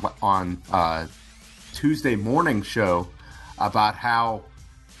about on Tuesday morning show about how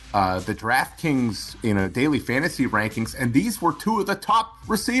the DraftKings, daily fantasy rankings, and these were 2 of the top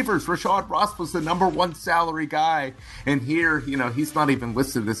receivers. Rashad Ross was the number 1 salary guy, and here, he's not even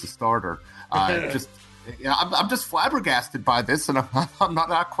listed as a starter. Yeah, I'm just flabbergasted by this, and I'm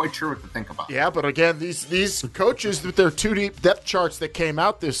not quite sure what to think about. Yeah, but again, these coaches with their 2 deep depth charts that came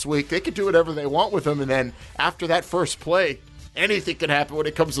out this week, they could do whatever they want with them, and then after that first play, anything can happen when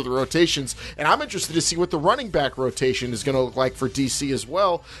it comes to the rotations. And I'm interested to see what the running back rotation is going to look like for DC as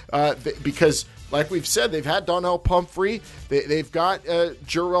well, because like we've said, they've had Donnell Pumphrey, they've got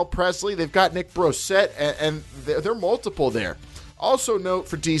Jarrell Presley, they've got Nick Brossette, and they're multiple there. Also note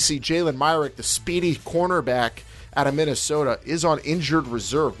for DC, Jalen Myrick, the speedy cornerback out of Minnesota, is on injured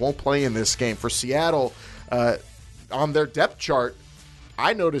reserve, won't play in this game. For Seattle, on their depth chart,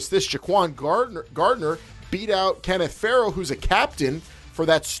 I noticed this, Jaquan Gardner beat out Kenneth Farrow, who's a captain, for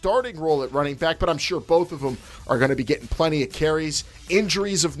that starting role at running back, but I'm sure both of them are going to be getting plenty of carries.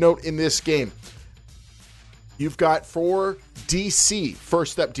 Injuries of note in this game. You've got for DC,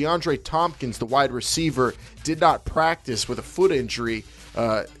 first up, DeAndre Tompkins, the wide receiver, did not practice with a foot injury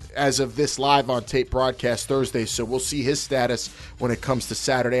as of this live on tape broadcast Thursday, so we'll see his status when it comes to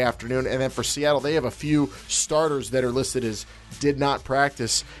Saturday afternoon. And then for Seattle, they have a few starters that are listed as did not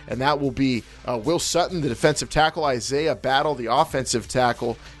practice, and that will be Will Sutton, the defensive tackle, Isaiah Battle, the offensive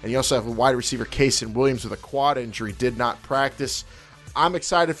tackle, and you also have a wide receiver, Kason Williams, with a quad injury, did not practice. I'm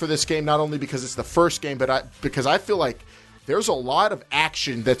excited for this game, not only because it's the first game, but because I feel like there's a lot of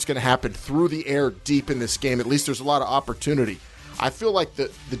action that's going to happen through the air deep in this game. At least there's a lot of opportunity. I feel like the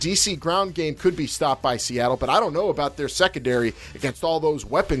DC ground game could be stopped by Seattle, but I don't know about their secondary against all those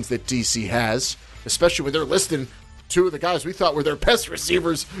weapons that DC has, especially when they're listing 2 of the guys we thought were their best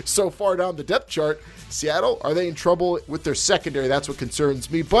receivers so far down the depth chart. Seattle, are they in trouble with their secondary? That's what concerns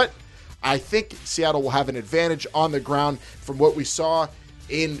me, but I think Seattle will have an advantage on the ground. From what we saw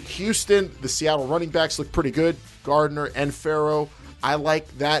in Houston, the Seattle running backs look pretty good, Gardner and Farrow. I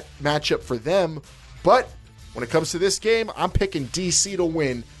like that matchup for them, but when it comes to this game, I'm picking DC to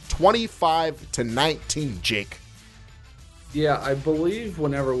win 25-19, Jake. Yeah, I believe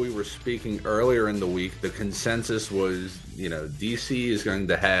whenever we were speaking earlier in the week, the consensus was, DC is going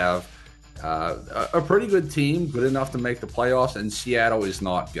to have a pretty good team, good enough to make the playoffs, and Seattle is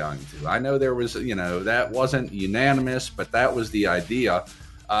not going to. I know there was, that wasn't unanimous, but that was the idea.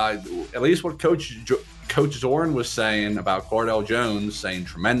 At least what Coach Zorn was saying about Cardale Jones, saying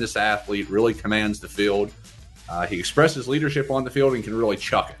tremendous athlete, really commands the field. He expresses leadership on the field and can really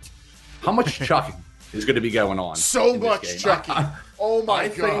chuck it. How much chucking is going to be going on? So much chucking. Oh, my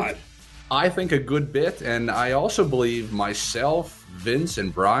God. I think a good bit, and I also believe myself, Vince,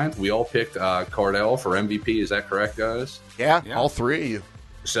 and Brian, we all picked Cardale for MVP. Is that correct, guys? Yeah, all 3 of you.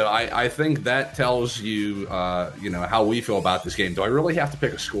 So I think that tells you, how we feel about this game. Do I really have to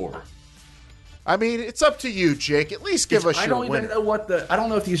pick a score? I mean, it's up to you, Jake. At least give us your winner. I don't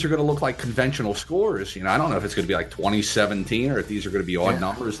know if these are going to look like conventional scores. I don't know if it's going to be like 2017 or if these are going to be odd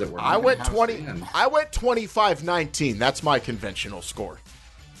numbers that we're. I went 25-19. That's my conventional score.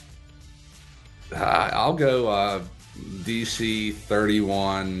 I'll go DC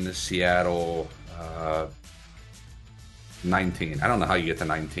 31, Seattle 19. I don't know how you get to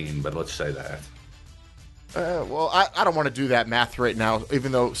 19, but let's say that. Well, I don't want to do that math right now,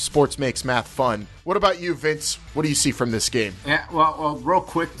 even though sports makes math fun. What about you, Vince? What do you see from this game? Yeah, well, real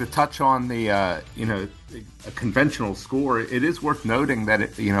quick to touch on the, a conventional score, it is worth noting that,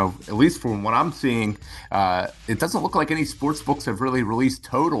 at least from what I'm seeing, it doesn't look like any sports books have really released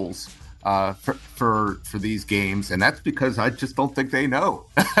totals for these games, and that's because I just don't think they know.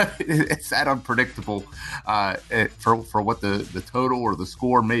 It's that unpredictable for what the total or the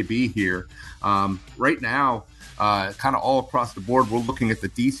score may be here. Right now, kind of all across the board, we're looking at the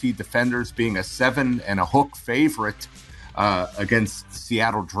DC Defenders being a 7 and a hook favorite against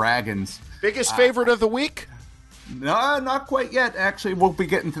Seattle Dragons. Biggest favorite of the week? No, not quite yet. Actually, we'll be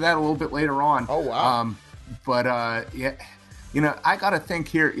getting to that a little bit later on. Oh, wow. Yeah. I got to think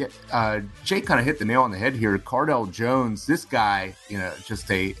here, Jake kind of hit the nail on the head here. Cardale Jones, this guy,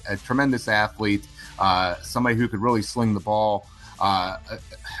 just a tremendous athlete, somebody who could really sling the ball. I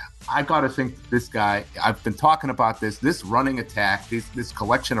got to think this guy, I've been talking about this running attack, this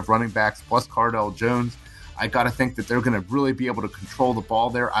collection of running backs plus Cardale Jones. I got to think that they're going to really be able to control the ball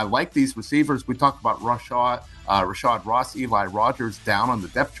there. I like these receivers. We talked about Rashad Ross, Eli Rogers down on the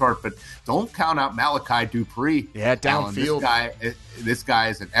depth chart, but don't count out Malachi Dupree. Yeah, downfield. This guy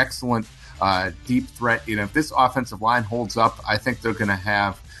is an excellent deep threat. If this offensive line holds up, I think they're going to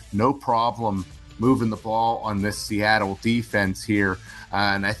have no problem moving the ball on this Seattle defense here.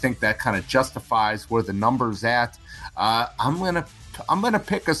 And I think that kind of justifies where the number's at. I'm gonna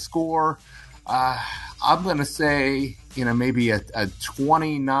pick a score. I'm gonna say maybe a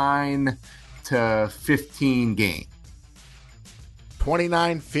 29-15 game.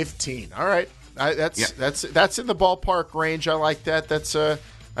 29-15. All right. That's in the ballpark range. I like that. That's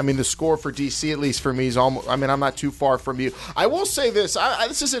I mean, the score for DC, at least for me, is almost. I mean, I'm not too far from you. I will say this.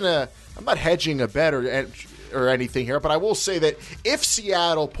 This isn't I'm not hedging a bet or anything here, but I will say that if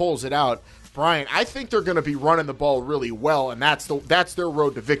Seattle pulls it out, Brian, I think they're going to be running the ball really well, and that's their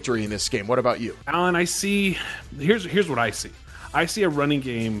road to victory in this game. What about you, Alan? I see. Here's what I see. I see a running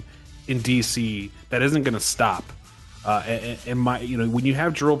game in DC that isn't going to stop. And when you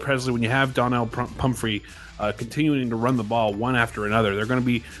have Jerome Presley, when you have Donnell Pumphrey continuing to run the ball one after another, they're going to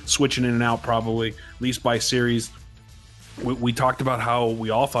be switching in and out probably, at least by series. We talked about how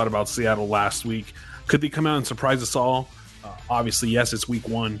we all thought about Seattle last week. Could they come out and surprise us all? Obviously, yes, it's week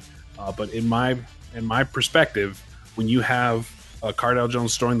one. But in my perspective, when you have Cardale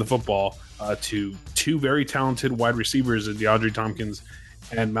Jones throwing the football to two very talented wide receivers, DeAndre Tompkins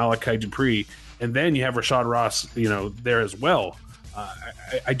and Malachi Dupre, and then you have Rashad Ross, there as well.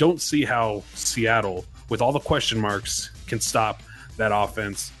 I don't see how Seattle, with all the question marks, can stop that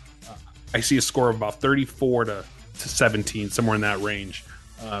offense. I see a score of about 34 to 17, somewhere in that range.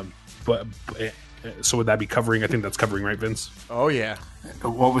 So would that be covering? I think that's covering, right, Vince? Oh, yeah.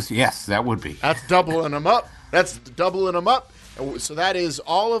 Yes, that would be. That's doubling them up. So that is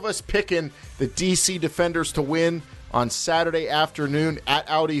all of us picking the DC Defenders to win on Saturday afternoon at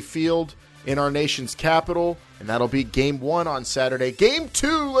Audi Field in our nation's capital. And that'll be game 1 on Saturday. Game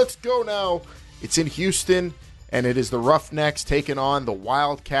 2, let's go now. It's in Houston, and it is the Roughnecks taking on the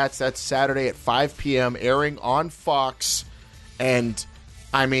Wildcats. That's Saturday at 5 p.m., airing on Fox. And,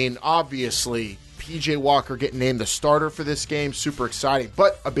 I mean, obviously, P.J. Walker getting named the starter for this game. Super exciting.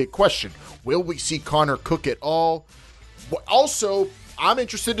 But a big question, will we see Connor Cook at all? Also, I'm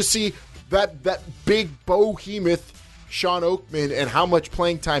interested to see that big behemoth Sean Oakman and how much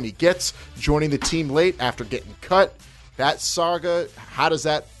playing time he gets joining the team late after getting cut. That saga, how does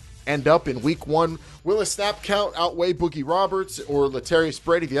that end up in week 1? Will a snap count outweigh Boogie Roberts or Latarius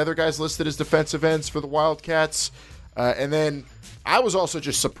Brady, the other guys listed as defensive ends for the Wildcats? And then I was also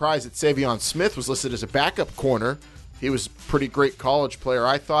just surprised that Savion Smith was listed as a backup corner. He was a pretty great college player,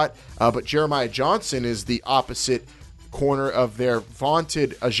 I thought. But Jeremiah Johnson is the opposite corner of their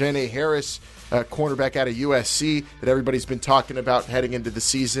vaunted Ajene Harris cornerback out of USC that everybody's been talking about heading into the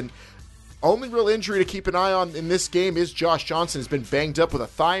season. Only real injury to keep an eye on in this game is Josh Johnson has been banged up with a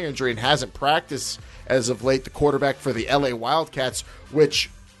thigh injury and hasn't practiced as of late, the quarterback for the LA Wildcats, which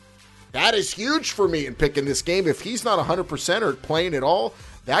that is huge for me in picking this game. If he's not 100% or playing at all,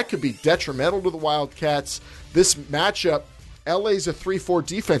 that could be detrimental to the Wildcats. This matchup, LA's a 3-4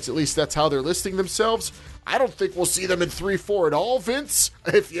 defense, at least that's how they're listing themselves. I don't think we'll see them in 3-4 at all, Vince,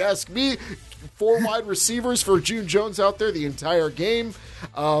 if you ask me. 4 wide receivers for June Jones out there the entire game.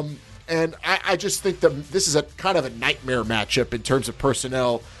 And I just think that this is a kind of a nightmare matchup in terms of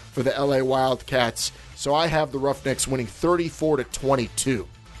personnel for the LA Wildcats. So I have the Roughnecks winning 34-22.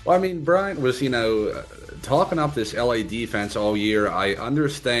 Well, I mean, Brian was, talking up this LA defense all year. I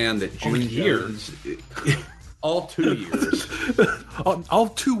understand that June Jones, all 2 years. all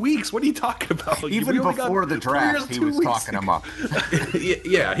 2 weeks? What are you talking about? Even before the draft, he was talking them up.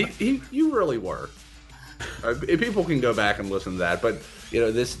 Yeah, you really were. People can go back and listen to that. But,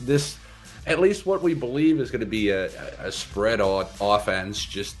 this at least what we believe is going to be a spread offense.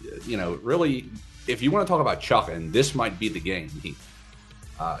 Just, really, if you want to talk about chucking, this might be the game.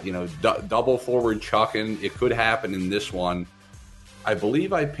 Double forward chucking. It could happen in this one. I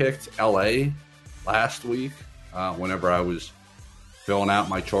believe I picked LA last week whenever I was filling out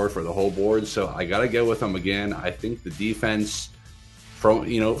my chart for the whole board. So I got to go with them again. I think the defense, from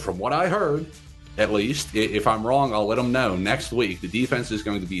what I heard, at least, if I'm wrong, I'll let them know next week. The defense is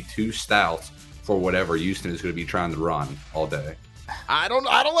going to be too stout for whatever Houston is going to be trying to run all day. I don't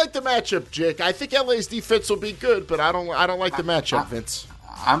like the matchup, Jake. I think LA's defense will be good, but I don't like the matchup, Vince.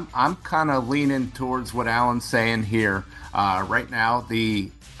 I'm kind of leaning towards what Alan's saying here. Right now,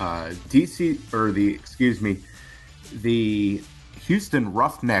 the the Houston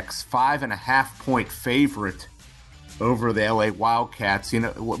Roughnecks 5.5-point favorite over the LA Wildcats.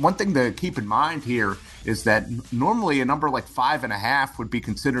 One thing to keep in mind here is that normally a number like 5.5 would be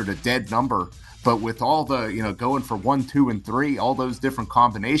considered a dead number. But with all the, going for 1, 2, and 3, all those different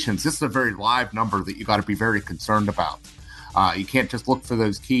combinations, this is a very live number that you got to be very concerned about. You can't just look for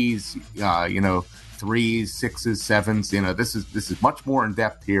those keys, 3s, 6s, 7s. This is much more in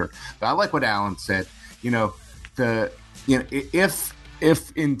depth here. But I like what Alan said.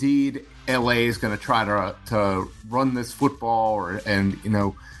 If indeed LA is going to try to run this football,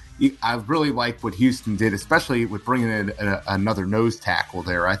 I really like what Houston did, especially with bringing in another nose tackle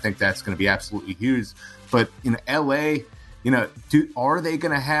there. I think that's going to be absolutely huge. But LA, are they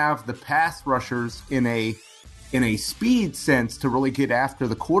going to have the pass rushers in a speed sense to really get after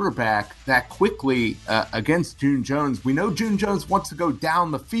the quarterback that quickly against June Jones? We know June Jones wants to go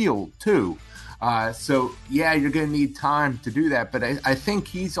down the field too. So yeah, you're going to need time to do that. But I think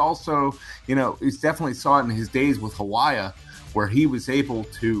he's also, he's definitely saw it in his days with Hawaii, where he was able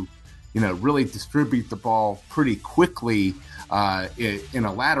to, really distribute the ball pretty quickly in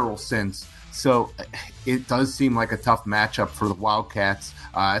a lateral sense. So it does seem like a tough matchup for the Wildcats.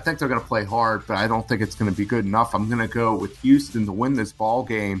 I think they're going to play hard, but I don't think it's going to be good enough. I'm going to go with Houston to win this ball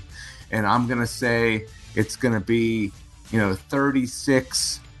game, and I'm going to say it's going to be,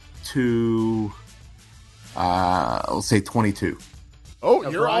 36 to, let's say 22. Oh, Now,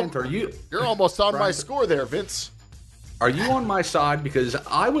 you're Bryant, you're almost on my score there, Vince. Are you on my side? Because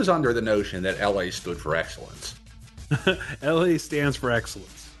I was under the notion that LA stood for excellence. LA stands for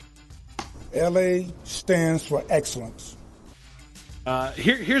excellence. LA stands for excellence.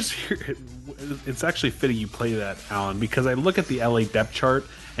 It's actually fitting you play that, Alan, because I look at the LA depth chart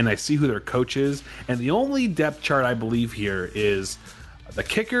and I see who their coach is, and the only depth chart I believe here is the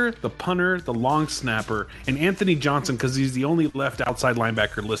kicker, the punter, the long snapper, and Anthony Johnson, because he's the only left outside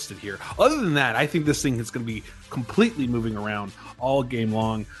linebacker listed here. Other than that, I think this thing is going to be completely moving around all game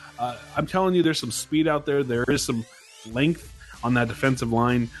long. I'm telling you, there's some speed out there. There is some length on that defensive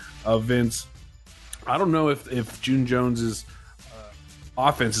line. Vince, I don't know if June Jones's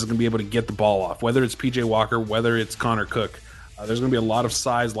offense is going to be able to get the ball off, whether it's PJ Walker, whether it's Connor Cook. There's going to be a lot of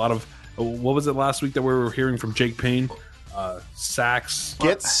size, a lot of what was it last week that we were hearing from Jake Payne? Sacks.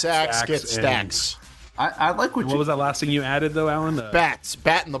 Get sacks, get stacks. I like what was that last thing you added, though, Alan?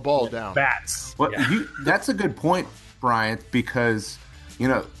 Batting the ball down. Bats. Well, that's a good point, Bryant, because,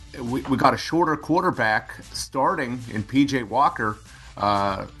 we got a shorter quarterback starting in PJ Walker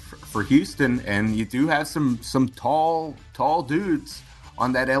for Houston, and you do have some tall dudes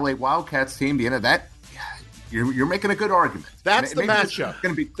on that LA Wildcats team. That you're making a good argument. That's the matchup.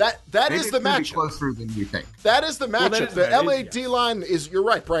 That is the matchup. Closer than you think. That is the matchup. The LA D line is. You're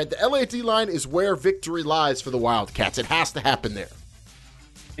right, Brian. The LA D line is where victory lies for the Wildcats. It has to happen there.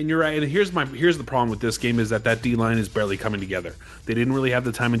 And you're right. And here's the problem with this game is that D line is barely coming together. They didn't really have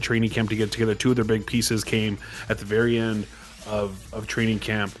the time in training camp to get together. Two of their big pieces came at the very end of training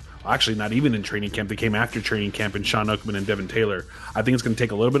camp. Actually, not even in training camp. They came after training camp in Sean Oakman and Devin Taylor. I think it's going to take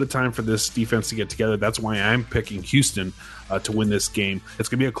a little bit of time for this defense to get together. That's why I'm picking Houston to win this game. It's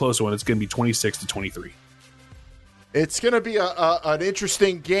going to be a close one. It's going to be 26-23. It's going to be an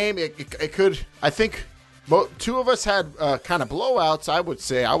interesting game. It could, I think, two of us had kind of blowouts, I would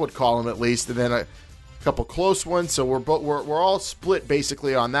say. I would call them at least, and then a couple close ones. So we're all split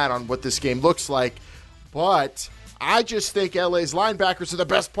basically on that, on what this game looks like. But I just think LA's linebackers are the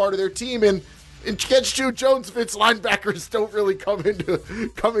best part of their team, and against June Jones, Vince, linebackers don't really come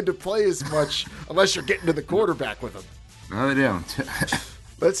into play as much unless you're getting to the quarterback with them. No, they don't.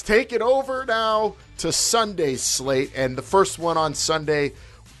 Let's take it over now to Sunday's slate, and the first one on Sunday,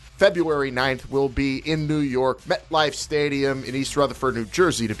 February 9th, will be in New York, MetLife Stadium in East Rutherford, New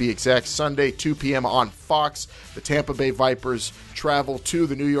Jersey, to be exact. Sunday, 2 p.m. on Fox. The Tampa Bay Vipers travel to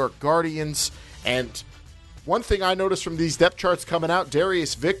the New York Guardians, and one thing I noticed from these depth charts coming out,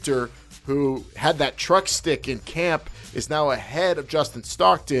 Darius Victor, who had that truck stick in camp, is now ahead of Justin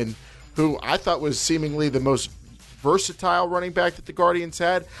Stockton, who I thought was seemingly the most versatile running back that the Guardians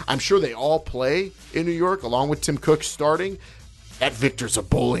had. I'm sure they all play in New York, along with Tim Cook starting. That Victor's a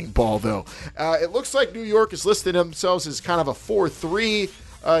bowling ball, though. It looks like New York has listed themselves as kind of a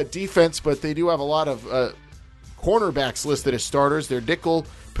 4-3 defense, but they do have a lot of cornerbacks listed as starters. Their nickel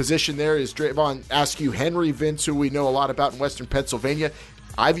position there is Drayvon Askew Henry, Vince, who we know a lot about in Western Pennsylvania.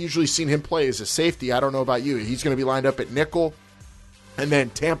 I've usually seen him play as a safety. I don't know about you. He's going to be lined up at nickel. And then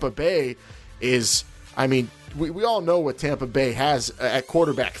Tampa Bay is, we all know what Tampa Bay has at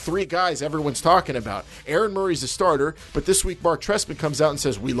quarterback. Three guys everyone's talking about. Aaron Murray's a starter, but this week Mark Trestman comes out and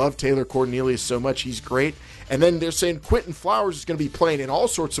says, we love Taylor Cornelius so much. He's great. And then they're saying Quentin Flowers is going to be playing in all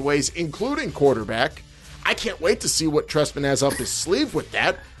sorts of ways, including quarterback. I can't wait to see what Trestman has up his sleeve with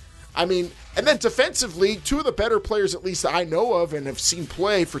that. And then defensively, two of the better players, at least I know of and have seen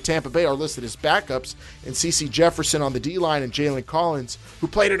play for Tampa Bay, are listed as backups, and C.C. Jefferson on the D-line and Jalen Collins, who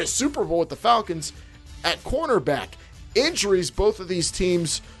played in a Super Bowl with the Falcons, at cornerback. Injuries, both of these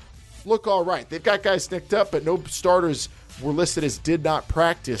teams look all right. They've got guys nicked up, but no starters were listed as did not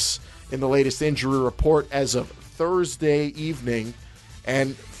practice in the latest injury report as of Thursday evening.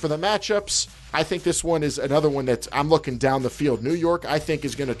 And for the matchups, I think this one is another one that I'm looking down the field. New York, I think,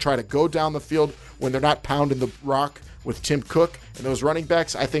 is going to try to go down the field when they're not pounding the rock with Tim Cook and those running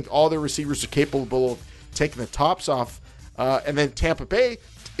backs. I think all their receivers are capable of taking the tops off And then Tampa Bay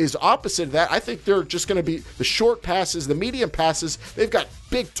is opposite of that. I think they're just going to be the short passes, the medium passes. They've got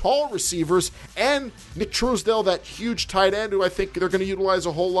big, tall receivers, and Nick Truesdale, that huge tight end, who I think they're going to utilize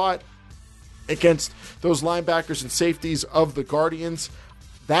a whole lot against those linebackers and safeties of the Guardians.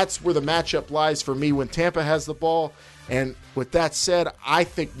 That's where the matchup lies for me when Tampa has the ball. And with that said, I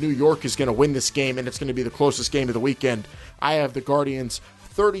think New York is going to win this game, and it's going to be the closest game of the weekend. I have the Guardians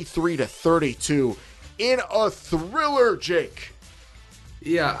 33-32 in a thriller, Jake.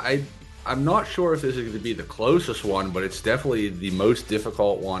 Yeah, I'm not sure if this is going to be the closest one, but it's definitely the most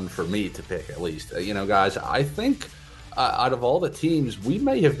difficult one for me to pick, at least. Guys, I think out of all the teams, we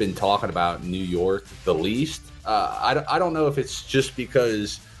may have been talking about New York the least. I don't know if it's just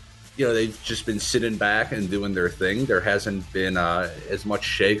because, they've just been sitting back and doing their thing. There hasn't been as much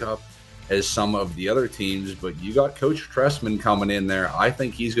shakeup as some of the other teams, but you got Coach Trestman coming in there. I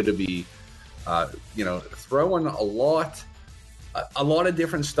think he's going to be, throwing a lot of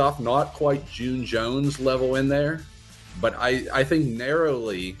different stuff, not quite June Jones level in there, but I think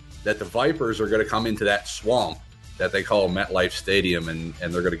narrowly that the Vipers are going to come into that swamp that they call MetLife Stadium, and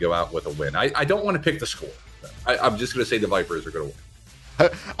they're going to go out with a win. I don't want to pick the score. I'm just going to say the Vipers are going to win.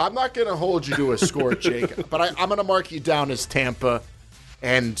 I'm not going to hold you to a score, Jake, but I'm going to mark you down as Tampa,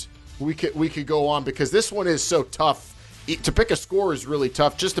 and we could go on because this one is so tough. To pick a score is really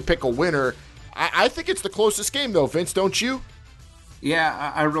tough. Just to pick a winner, I think it's the closest game, though, Vince, don't you?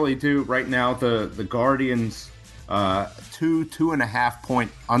 Yeah, I really do. Right now, the Guardians, 2.5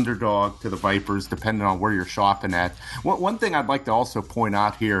 point underdog to the Vipers, depending on where you're shopping at. One thing I'd like to also point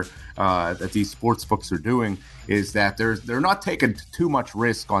out here that these sports books are doing is that they're not taking too much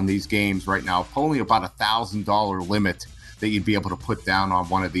risk on these games right now. Only about $1,000 limit that you'd be able to put down on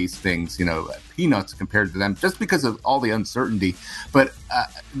one of these things, peanuts compared to them, just because of all the uncertainty. But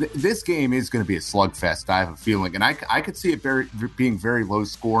this game is going to be a slugfest, I have a feeling, and I could see it being very low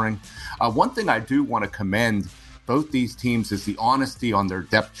scoring. One thing I do want to commend both these teams is the honesty on their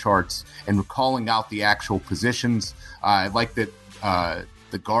depth charts and calling out the actual positions. I like that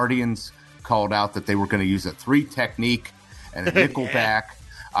the Guardians called out that they were going to use a 3 technique and a nickel back.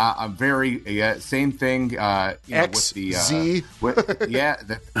 I'm very same thing. X, with the Z.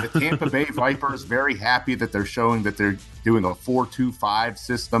 The Tampa Bay Vipers very happy that they're showing that they're doing a 4-2-5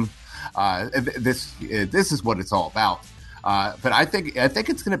 system. This is what it's all about. But I think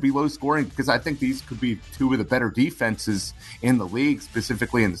it's going to be low scoring because I think these could be two of the better defenses in the league,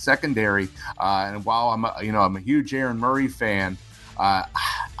 specifically in the secondary. And while I'm a huge Aaron Murray fan,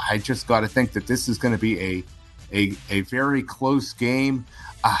 I just got to think that this is going to be a very close game.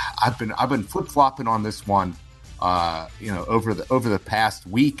 I've been flip flopping on this one, over the past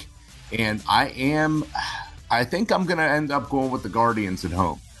week, and I think I'm going to end up going with the Guardians at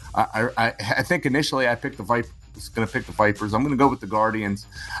home. I think initially I picked the Vipers. Going to pick the Vipers. I'm going to go with the Guardians.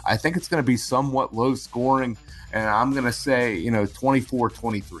 I think it's going to be somewhat low scoring, and I'm going to say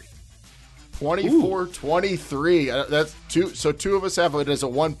 24-23. 24-23. That's two. So two of us have it as a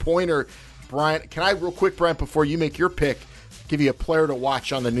 1-pointer. Brian, can I real quick, Brian, before you make your pick, give you a player to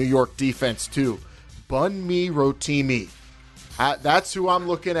watch on the New York defense too? Bunmi Rotimi. That's who I'm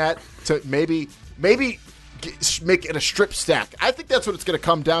looking at to maybe make it a strip stack. I think that's what it's going to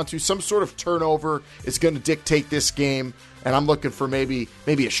come down to. Some sort of turnover is going to dictate this game, and I'm looking for maybe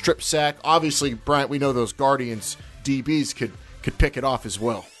a strip sack. Obviously, Bryant, we know those Guardians DBs could pick it off as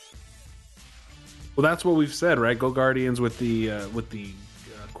well. Well, that's what we've said, right? Go Guardians with the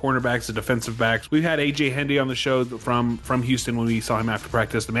cornerbacks, the defensive backs. We've had AJ Hendy on the show from Houston when we saw him after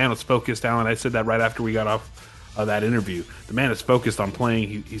practice. The man was focused, Alan. I said that right after we got off that interview. The man is focused on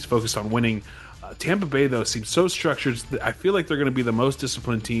playing. He's focused on winning. Tampa Bay, though, seems so structured. I feel like they're going to be the most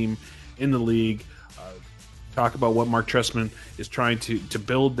disciplined team in the league. Talk about what Mark Trestman is trying to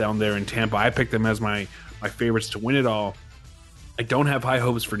build down there in Tampa. I picked them as my favorites to win it all. I don't have high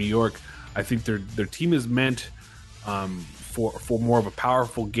hopes for New York. I think their team is meant for more of a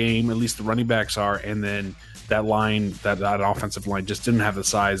powerful game. At least the running backs are, and then that line, that offensive line, just didn't have the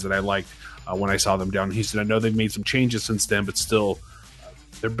size that I liked when I saw them down in Houston. I know they've made some changes since then, but still.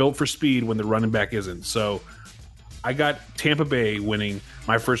 They're built for speed when the running back isn't. So I got Tampa Bay winning,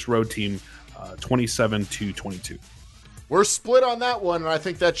 my first road team, 27-22. We're split on that one, and I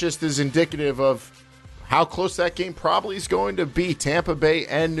think that just is indicative of how close that game probably is going to be. Tampa Bay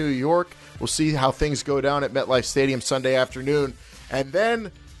and New York. We'll see how things go down at MetLife Stadium Sunday afternoon. And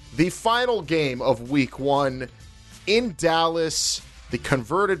then the final game of Week 1 in Dallas. The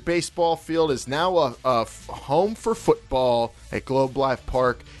converted baseball field is now a home for football at Globe Life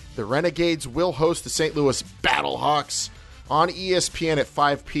Park. The Renegades will host the St. Louis Battlehawks on ESPN at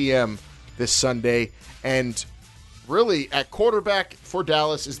 5 p.m. this Sunday. And really at quarterback for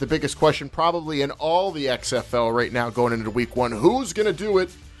Dallas is the biggest question probably in all the XFL right now going into week one. Who's going to do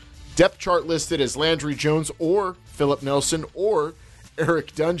it? Depth chart listed as Landry Jones or Philip Nelson or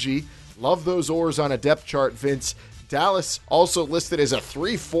Eric Dungy. Love those ors on a depth chart, Vince. Dallas also listed as a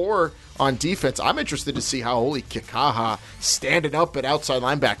 3-4 on defense. I'm interested to see how Oli Kikaha standing up at outside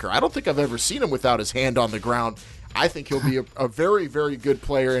linebacker. I don't think I've ever seen him without his hand on the ground. I think he'll be a very, very good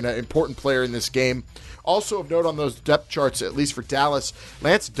player and an important player in this game. Also of note on those depth charts, at least for Dallas,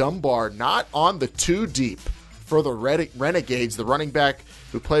 Lance Dunbar not on the 2 deep for the Renegades, the running back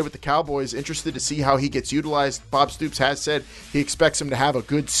who played with the Cowboys. Interested to see how he gets utilized. Bob Stoops has said he expects him to have a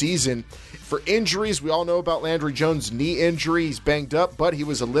good season. For injuries, we all know about Landry Jones' knee injury. He's banged up, but he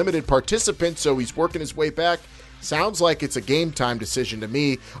was a limited participant, so he's working his way back. Sounds like it's a game-time decision to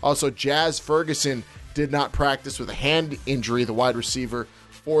me. Also, Jazz Ferguson did not practice with a hand injury, the wide receiver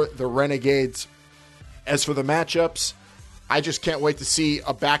for the Renegades. As for the matchups, I just can't wait to see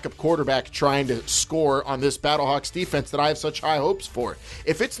a backup quarterback trying to score on this Battlehawks defense that I have such high hopes for.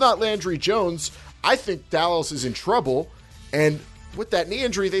 If it's not Landry Jones, I think Dallas is in trouble. And with that knee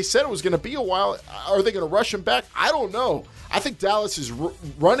injury, they said it was going to be a while. Are they going to rush him back? I don't know. I think Dallas's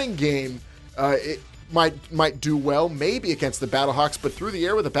running game it might do well, maybe against the Battlehawks, but through the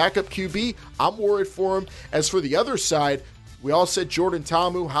air with a backup QB, I'm worried for him. As for the other side, we all said Jordan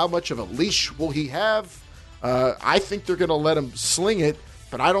Ta'amu, how much of a leash will he have? I think they're going to let him sling it,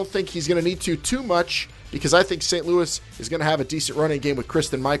 but I don't think he's going to need to too much because I think St. Louis is going to have a decent running game with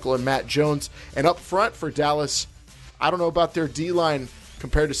Kristen Michael and Matt Jones. And up front for Dallas, I don't know about their D-line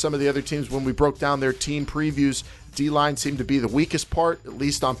compared to some of the other teams. When we broke down their team previews, D-line seemed to be the weakest part, at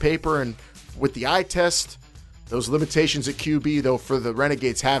least on paper. And with the eye test, those limitations at QB, though, for the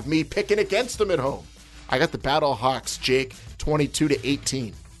Renegades have me picking against them at home. I got the Battlehawks, Jake,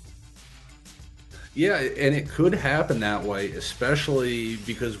 22-18. Yeah, and it could happen that way, especially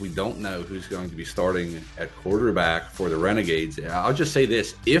because we don't know who's going to be starting at quarterback for the Renegades. I'll just say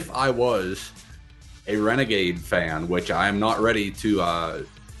this. If I was a Renegade fan, which I am not ready to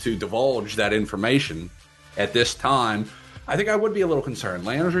divulge that information at this time, I think I would be a little concerned.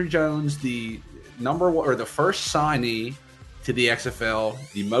 Landry Jones, the number one or the first signee to the XFL,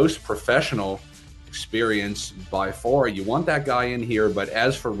 the most professional experience by far. You want that guy in here, but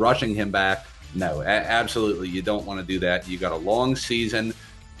as for rushing him back, no, absolutely, you don't want to do that. You got a long season.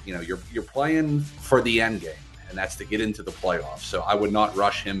 You know, you're playing for the end game, and that's to get into the playoffs. So I would not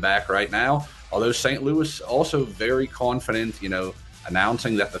rush him back right now. Although St. Louis also very confident,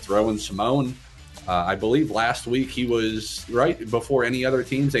 announcing that the throw in Simone. I believe last week he was right before any other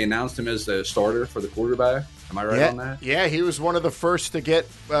teams. They announced him as the starter for the quarterback. Am I right on that? Yeah, he was one of the first to get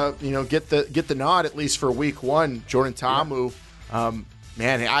the nod at least for week one. Jordan Ta'amu. Yeah.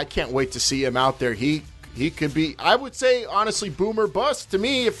 Man, I can't wait to see him out there. He could be, I would say, honestly, boomer bust. To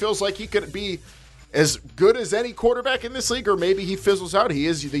me, it feels like he could be as good as any quarterback in this league, or maybe he fizzles out. He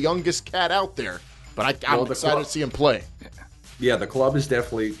is the youngest cat out there. But I'm excited to see him play. Yeah, the club is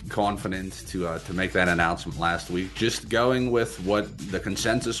definitely confident to make that announcement last week. Just going with what the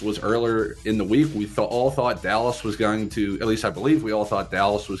consensus was earlier in the week, we all thought Dallas was going to, at least I believe we all thought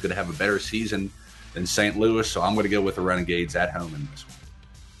Dallas was going to have a better season than St. Louis, so I'm going to go with the Renegades at home in this one.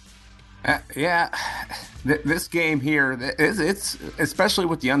 This game here, it's especially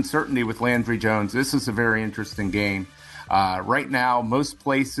with the uncertainty with Landry Jones, this is a very interesting game. Right now, most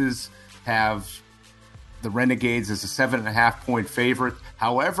places have the Renegades as a 7.5-point favorite.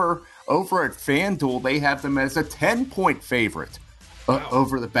 However, over at FanDuel, they have them as a 10-point favorite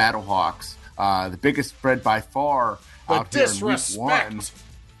over the Battlehawks. The biggest spread by far out here in week one.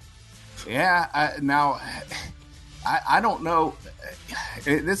 Yeah, now I don't know.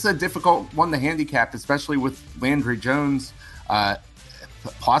 This is a difficult one to handicap, especially with Landry Jones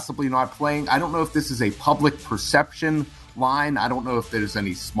possibly not playing. I don't know if this is a public perception line. I don't know if there's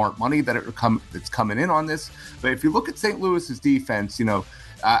any smart money that's coming in on this. But if you look at St. Louis's defense, you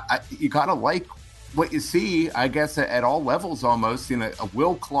got to like what you see, I guess, at all levels almost.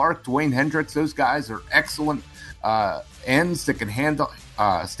 Will Clark, Dwayne Hendricks, those guys are excellent ends that can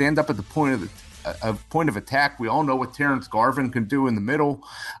stand up at the point of attack. We all know what Terrence Garvin can do in the middle,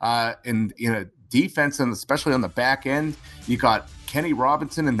 in defense, and especially on the back end. You got Kenny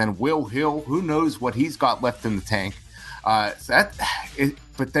Robinson and then Will Hill. Who knows what he's got left in the tank?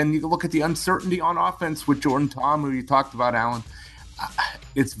 But then you look at the uncertainty on offense with Jordan Ta'amu, who you talked about, Alan.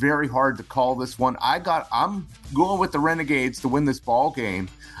 It's very hard to call this one. I'm going with the Renegades to win this ball game,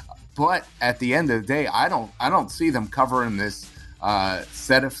 but at the end of the day, I don't see them covering this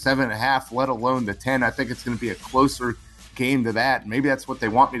set of 7.5, let alone the 10. I think it's going to be a closer game to that. Maybe that's what they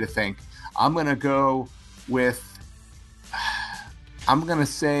want me to think. I'm going to go with I'm going to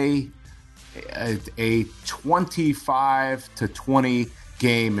say a 25-20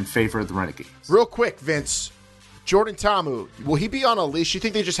 game in favor of the Renegades. Real quick, Vince, Jordan Ta'amu, will he be on a leash? You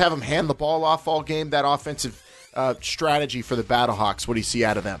think they just have him hand the ball off all game? That offensive strategy for the Battlehawks, what do you see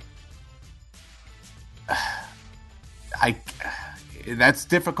out of them? That's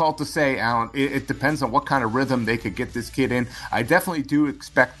difficult to say, Alan. It depends on what kind of rhythm they could get this kid in. I definitely do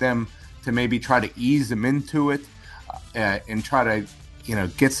expect them to maybe try to ease him into it and try to,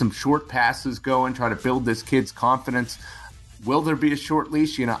 get some short passes going, try to build this kid's confidence. Will there be a short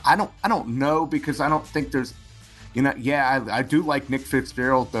leash? I don't know, because I don't think there's, I do like Nick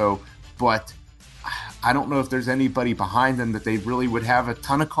Fitzgerald though, but I don't know if there's anybody behind them that they really would have a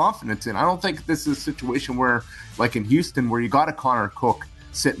ton of confidence in. I don't think this is a situation where, like in Houston, where you got a Connor Cook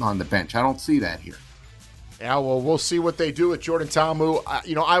sitting on the bench. I don't see that here. Yeah, well, we'll see what they do with Jordan Ta'amu.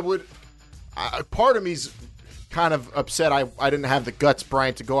 Part of me's kind of upset I didn't have the guts,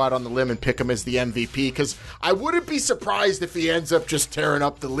 Brian, to go out on the limb and pick him as the MVP, because I wouldn't be surprised if he ends up just tearing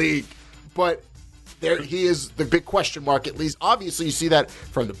up the league. But there he is, the big question mark, at least. Obviously, you see that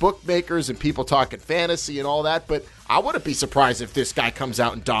from the bookmakers and people talking fantasy and all that, but I wouldn't be surprised if this guy comes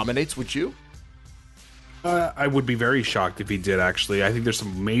out and dominates, would you? I would be very shocked if he did, actually. I think there's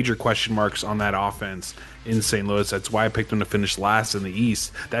some major question marks on that offense in St. Louis. That's why I picked him to finish last in the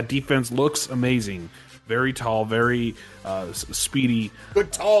East. That defense looks amazing. Very tall, very speedy.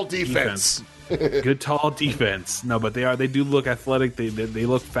 Good tall defense. Good tall defense. No, but they do look athletic. They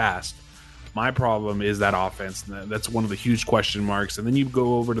look fast. My problem is that offense. That's one of the huge question marks. And then you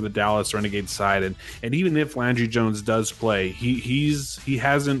go over to the Dallas Renegades side, and even if Landry Jones does play, he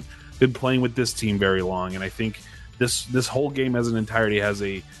hasn't been playing with this team very long. And I think this whole game as an entirety has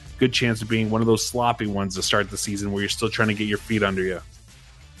a good chance of being one of those sloppy ones to start the season where you're still trying to get your feet under you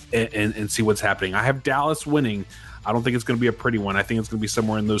and see what's happening. I have Dallas winning. I don't think it's going to be a pretty one. I think it's going to be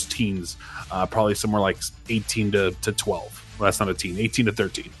somewhere in those teens, probably somewhere like 18 to 12. Well, that's not a teen, 18 to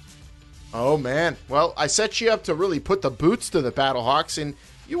 13. Oh, man. Well, I set you up to really put the boots to the Battlehawks, and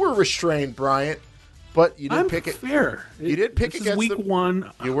you were restrained, Bryant, but you didn't pick it. Fair. You did pick this against week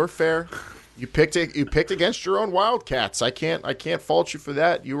one. You were fair. You picked against your own Wildcats. I can't fault you for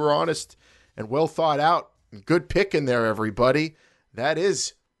that. You were honest and well thought out. Good pick in there, everybody. That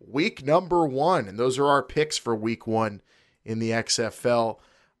is week number 1, and those are our picks for week 1 in the XFL.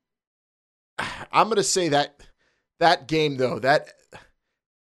 I'm going to say that game, though, that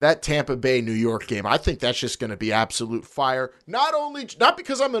Tampa Bay New York game, I think that's just going to be absolute fire. Not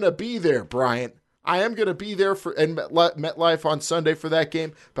because I'm going to be there, Bryant. I am going to be there in MetLife on Sunday for that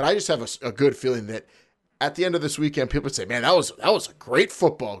game, but I just have a good feeling that at the end of this weekend, people would say, "Man, that was a great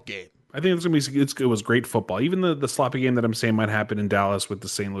football game." I think it's going to be. It was great football. Even the sloppy game that I'm saying might happen in Dallas with the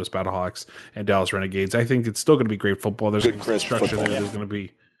St. Louis Battlehawks and Dallas Renegades, I think it's still going to be great football. There's good structure there. There's going to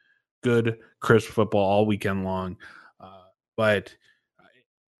be good, crisp football all weekend long. But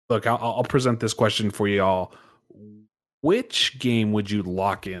look, I'll present this question for you all. Which game would you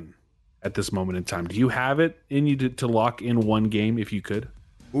lock in at this moment in time? Do you have it in you to lock in one game if you could?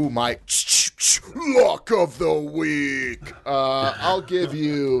 Ooh, my lock of the week. I'll give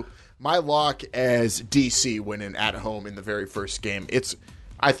you my lock as DC winning at home in the very first game.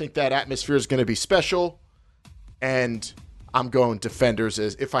 I think that atmosphere is going to be special, and I'm going Defenders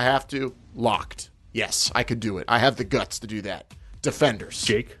as, if I have to, locked. Yes, I could do it. I have the guts to do that. Defenders.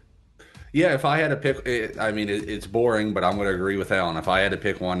 Jake? Yeah, if I had to pick, it's boring, but I'm going to agree with Alan. If I had to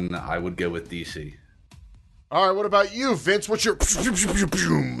pick one, I would go with DC. All right, what about you, Vince? What's your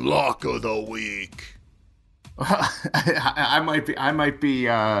lock of the week? I might be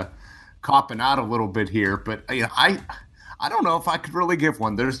copping out a little bit here, but I don't know if I could really give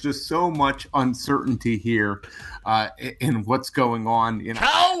one. There's just so much uncertainty here in what's going on.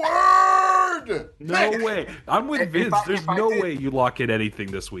 Coward! No way. I'm with Vince. There's no way you lock in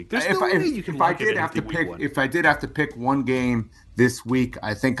anything this week. There's no way you can lock in anything week one. If I did have to pick one game this week,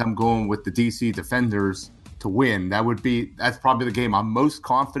 I think I'm going with the DC Defenders to win. That's probably the game I'm most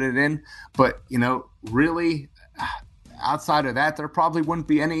confident in. But, really, outside of that, there probably wouldn't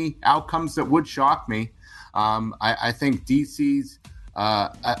be any outcomes that would shock me. I think DC's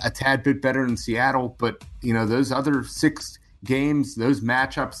a tad bit better than Seattle, but, those other 6 games, those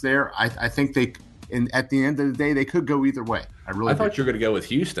matchups there, I think at the end of the day, they could go either way. I thought you were going to go with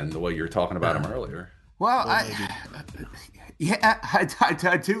Houston the way you were talking about them earlier. Well, I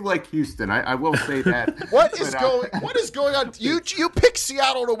do like Houston. I will say that. What is going on? You picked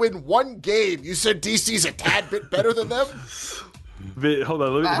Seattle to win one game. You said DC's a tad bit better than them? Hold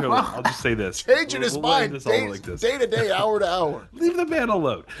on, let me. I'll just say this. Changing his We'll mind end this all like this. day to day, hour to hour. Leave the man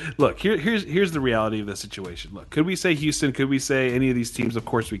alone. Look, here's the reality of the situation. Look, could we say Houston? Could we say any of these teams? Of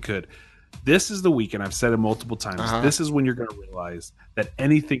course we could. This is the week, and I've said it multiple times. This is when you're going to realize that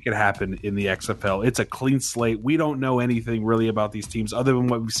anything could happen in the XFL. It's a clean slate. We don't know anything really about these teams other than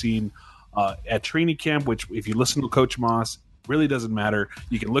what we've seen at training camp, which if you listen to Coach Moss, really doesn't matter.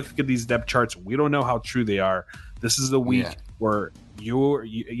 You can look at these depth charts. We don't know how true they are. This is the week where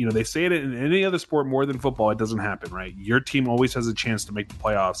you know, they say it in any other sport more than football. It doesn't happen, right? Your team always has a chance to make the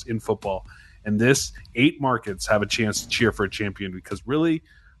playoffs in football. And this 8 markets have a chance to cheer for a champion because really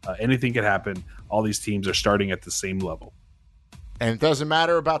anything could happen. All these teams are starting at the same level. And it doesn't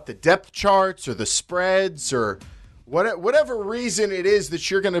matter about the depth charts or the spreads or whatever reason it is that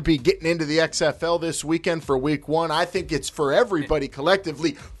you're going to be getting into the XFL this weekend for week 1. I think it's for everybody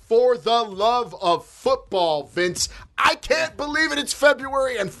collectively. For the love of football, Vince. I can't believe it. It's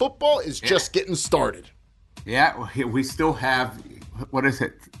February and football is just getting started. Yeah, we still have,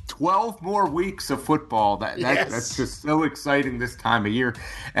 12 more weeks of football. That's just so exciting this time of year.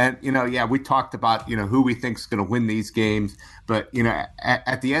 And, we talked about, who we think is going to win these games. But,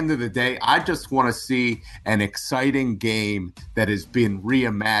 at the end of the day, I just want to see an exciting game that has been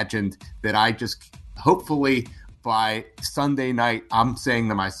reimagined, that I just hopefully by Sunday night, I'm saying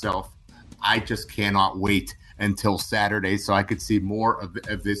to myself, I just cannot wait until Saturday so I could see more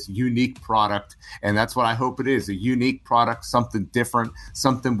of this unique product. And that's what I hope it is, a unique product, something different,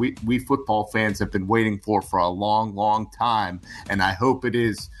 something we football fans have been waiting for a long, long time. And I hope it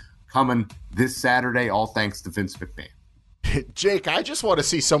is coming this Saturday, all thanks to Vince McMahon. Jake, I just want to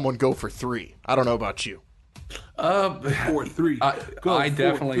see someone go for 3. I don't know about you. 4-3. I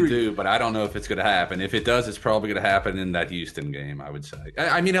definitely do, but I don't know if it's going to happen. If it does, it's probably going to happen in that Houston game, I would say.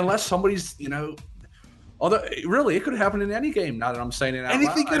 I mean, unless somebody's, although really it could happen in any game. Now that I'm saying it out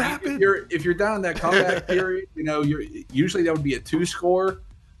anything loud. could happen. If you're down in that comeback period, you're usually that would be a 2 score.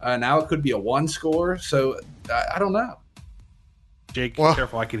 Now it could be a 1 score. So I don't know. Jake,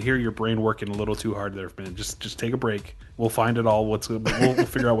 careful. I can hear your brain working a little too hard there, man. Just take a break. We'll find it all. We'll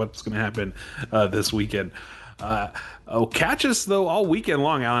figure out what's going to happen this weekend. Catch us though all weekend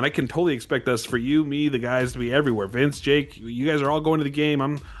long, Alan. I can totally expect us, for you, me, the guys, to be everywhere. Vince, Jake, you guys are all going to the game.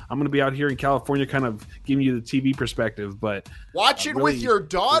 I'm going to be out here in California, kind of giving you the TV perspective. But watching with your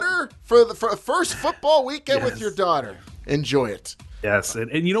daughter for the first football weekend with your daughter. Enjoy it. Yes,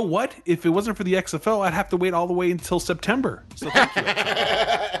 and you know what? If it wasn't for the XFL, I'd have to wait all the way until September. So thank you.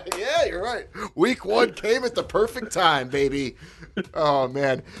 Yeah, you're right. Week 1 came at the perfect time, baby. Oh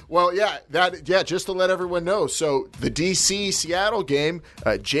man. Well, just to let everyone know. So the DC Seattle game,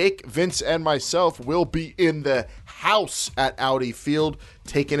 Jake, Vince, and myself will be in the house at Audi Field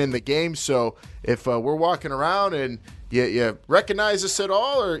taking in the game. So if we're walking around and you recognize us at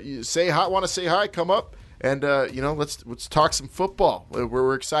all, or you want to say hi, come up. And let's talk some football.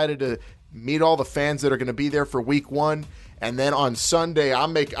 We're excited to meet all the fans that are going to be there for week 1, and then on Sunday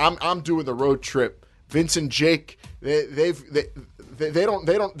I'm doing the road trip. Vince and Jake, they don't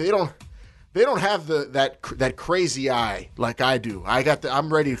have that crazy eye like I do.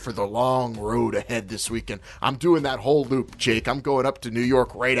 I'm ready for the long road ahead this weekend. I'm doing that whole loop, Jake. I'm going up to New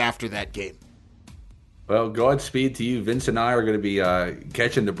York right after that game. Well, Godspeed to you. Vince and I are going to be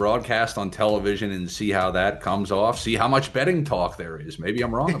catching the broadcast on television and see how that comes off, see how much betting talk there is. Maybe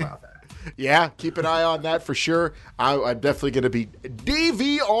I'm wrong about that. Yeah, keep an eye on that for sure. I'm definitely going to be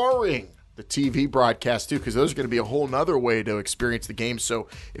DVRing the TV broadcast too, because those are going to be a whole nother way to experience the game. So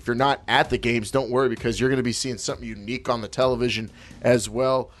if you're not at the games, don't worry, because you're going to be seeing something unique on the television as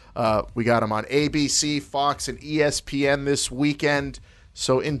well. We got them on ABC, Fox, and ESPN this weekend.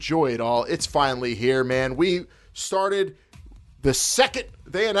 So enjoy it all. It's finally here, man. We started the second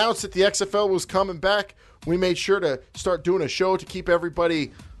they announced that the XFL was coming back. We made sure to start doing a show to keep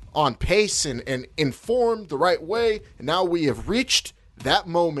everybody on pace and informed the right way. And now we have reached that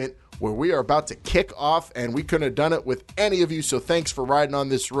moment where we are about to kick off, and we couldn't have done it with any of you. So thanks for riding on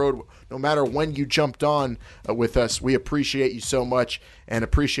this road. No matter when you jumped on with us, we appreciate you so much and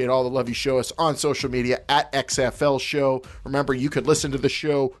appreciate all the love you show us on social media at XFL Show. Remember, you could listen to the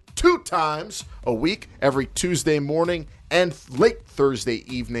show 2 times a week, every Tuesday morning and late Thursday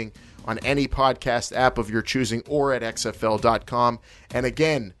evening on any podcast app of your choosing or at XFL.com. And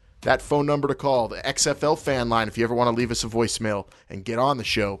again, that phone number to call, the XFL fan line, if you ever want to leave us a voicemail and get on the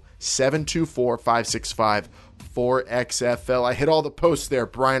show, 724-565-4XFL. I hit all the posts there.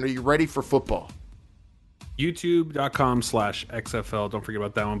 Brian, are you ready for football? YouTube.com/XFL. Don't forget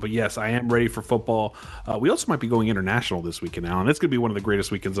about that one. But yes, I am ready for football. We also might be going international this weekend, Alan. It's going to be one of the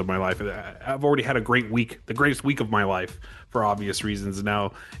greatest weekends of my life. I've already had a great week, the greatest week of my life for obvious reasons. And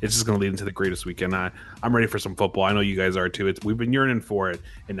now it's just going to lead into the greatest weekend. I'm ready for some football. I know you guys are too. We've been yearning for it,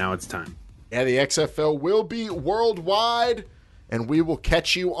 and now it's time. Yeah, the XFL will be worldwide, and we will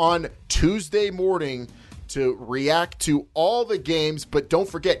catch you on Tuesday morning to react to all the games. But don't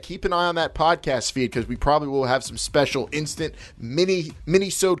forget, keep an eye on that podcast feed because we probably will have some special instant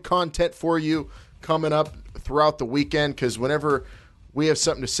mini-sode content for you coming up throughout the weekend, because whenever we have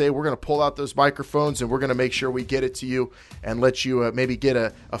something to say, we're going to pull out those microphones and we're going to make sure we get it to you and let you maybe get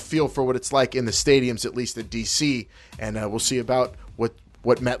a feel for what it's like in the stadiums, at least in D.C., and we'll see about what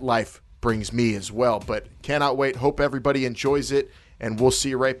MetLife brings me as well. But cannot wait. Hope everybody enjoys it, and we'll see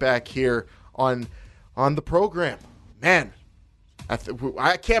you right back here on the program. Man,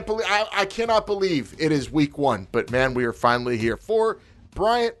 I cannot believe it is week 1, but man, we are finally here. For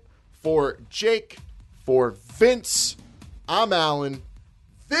Bryant, for Jake, for Vince, I'm Alan.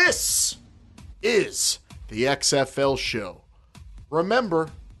 This is the XFL show. Remember,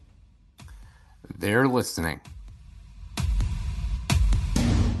 they're listening.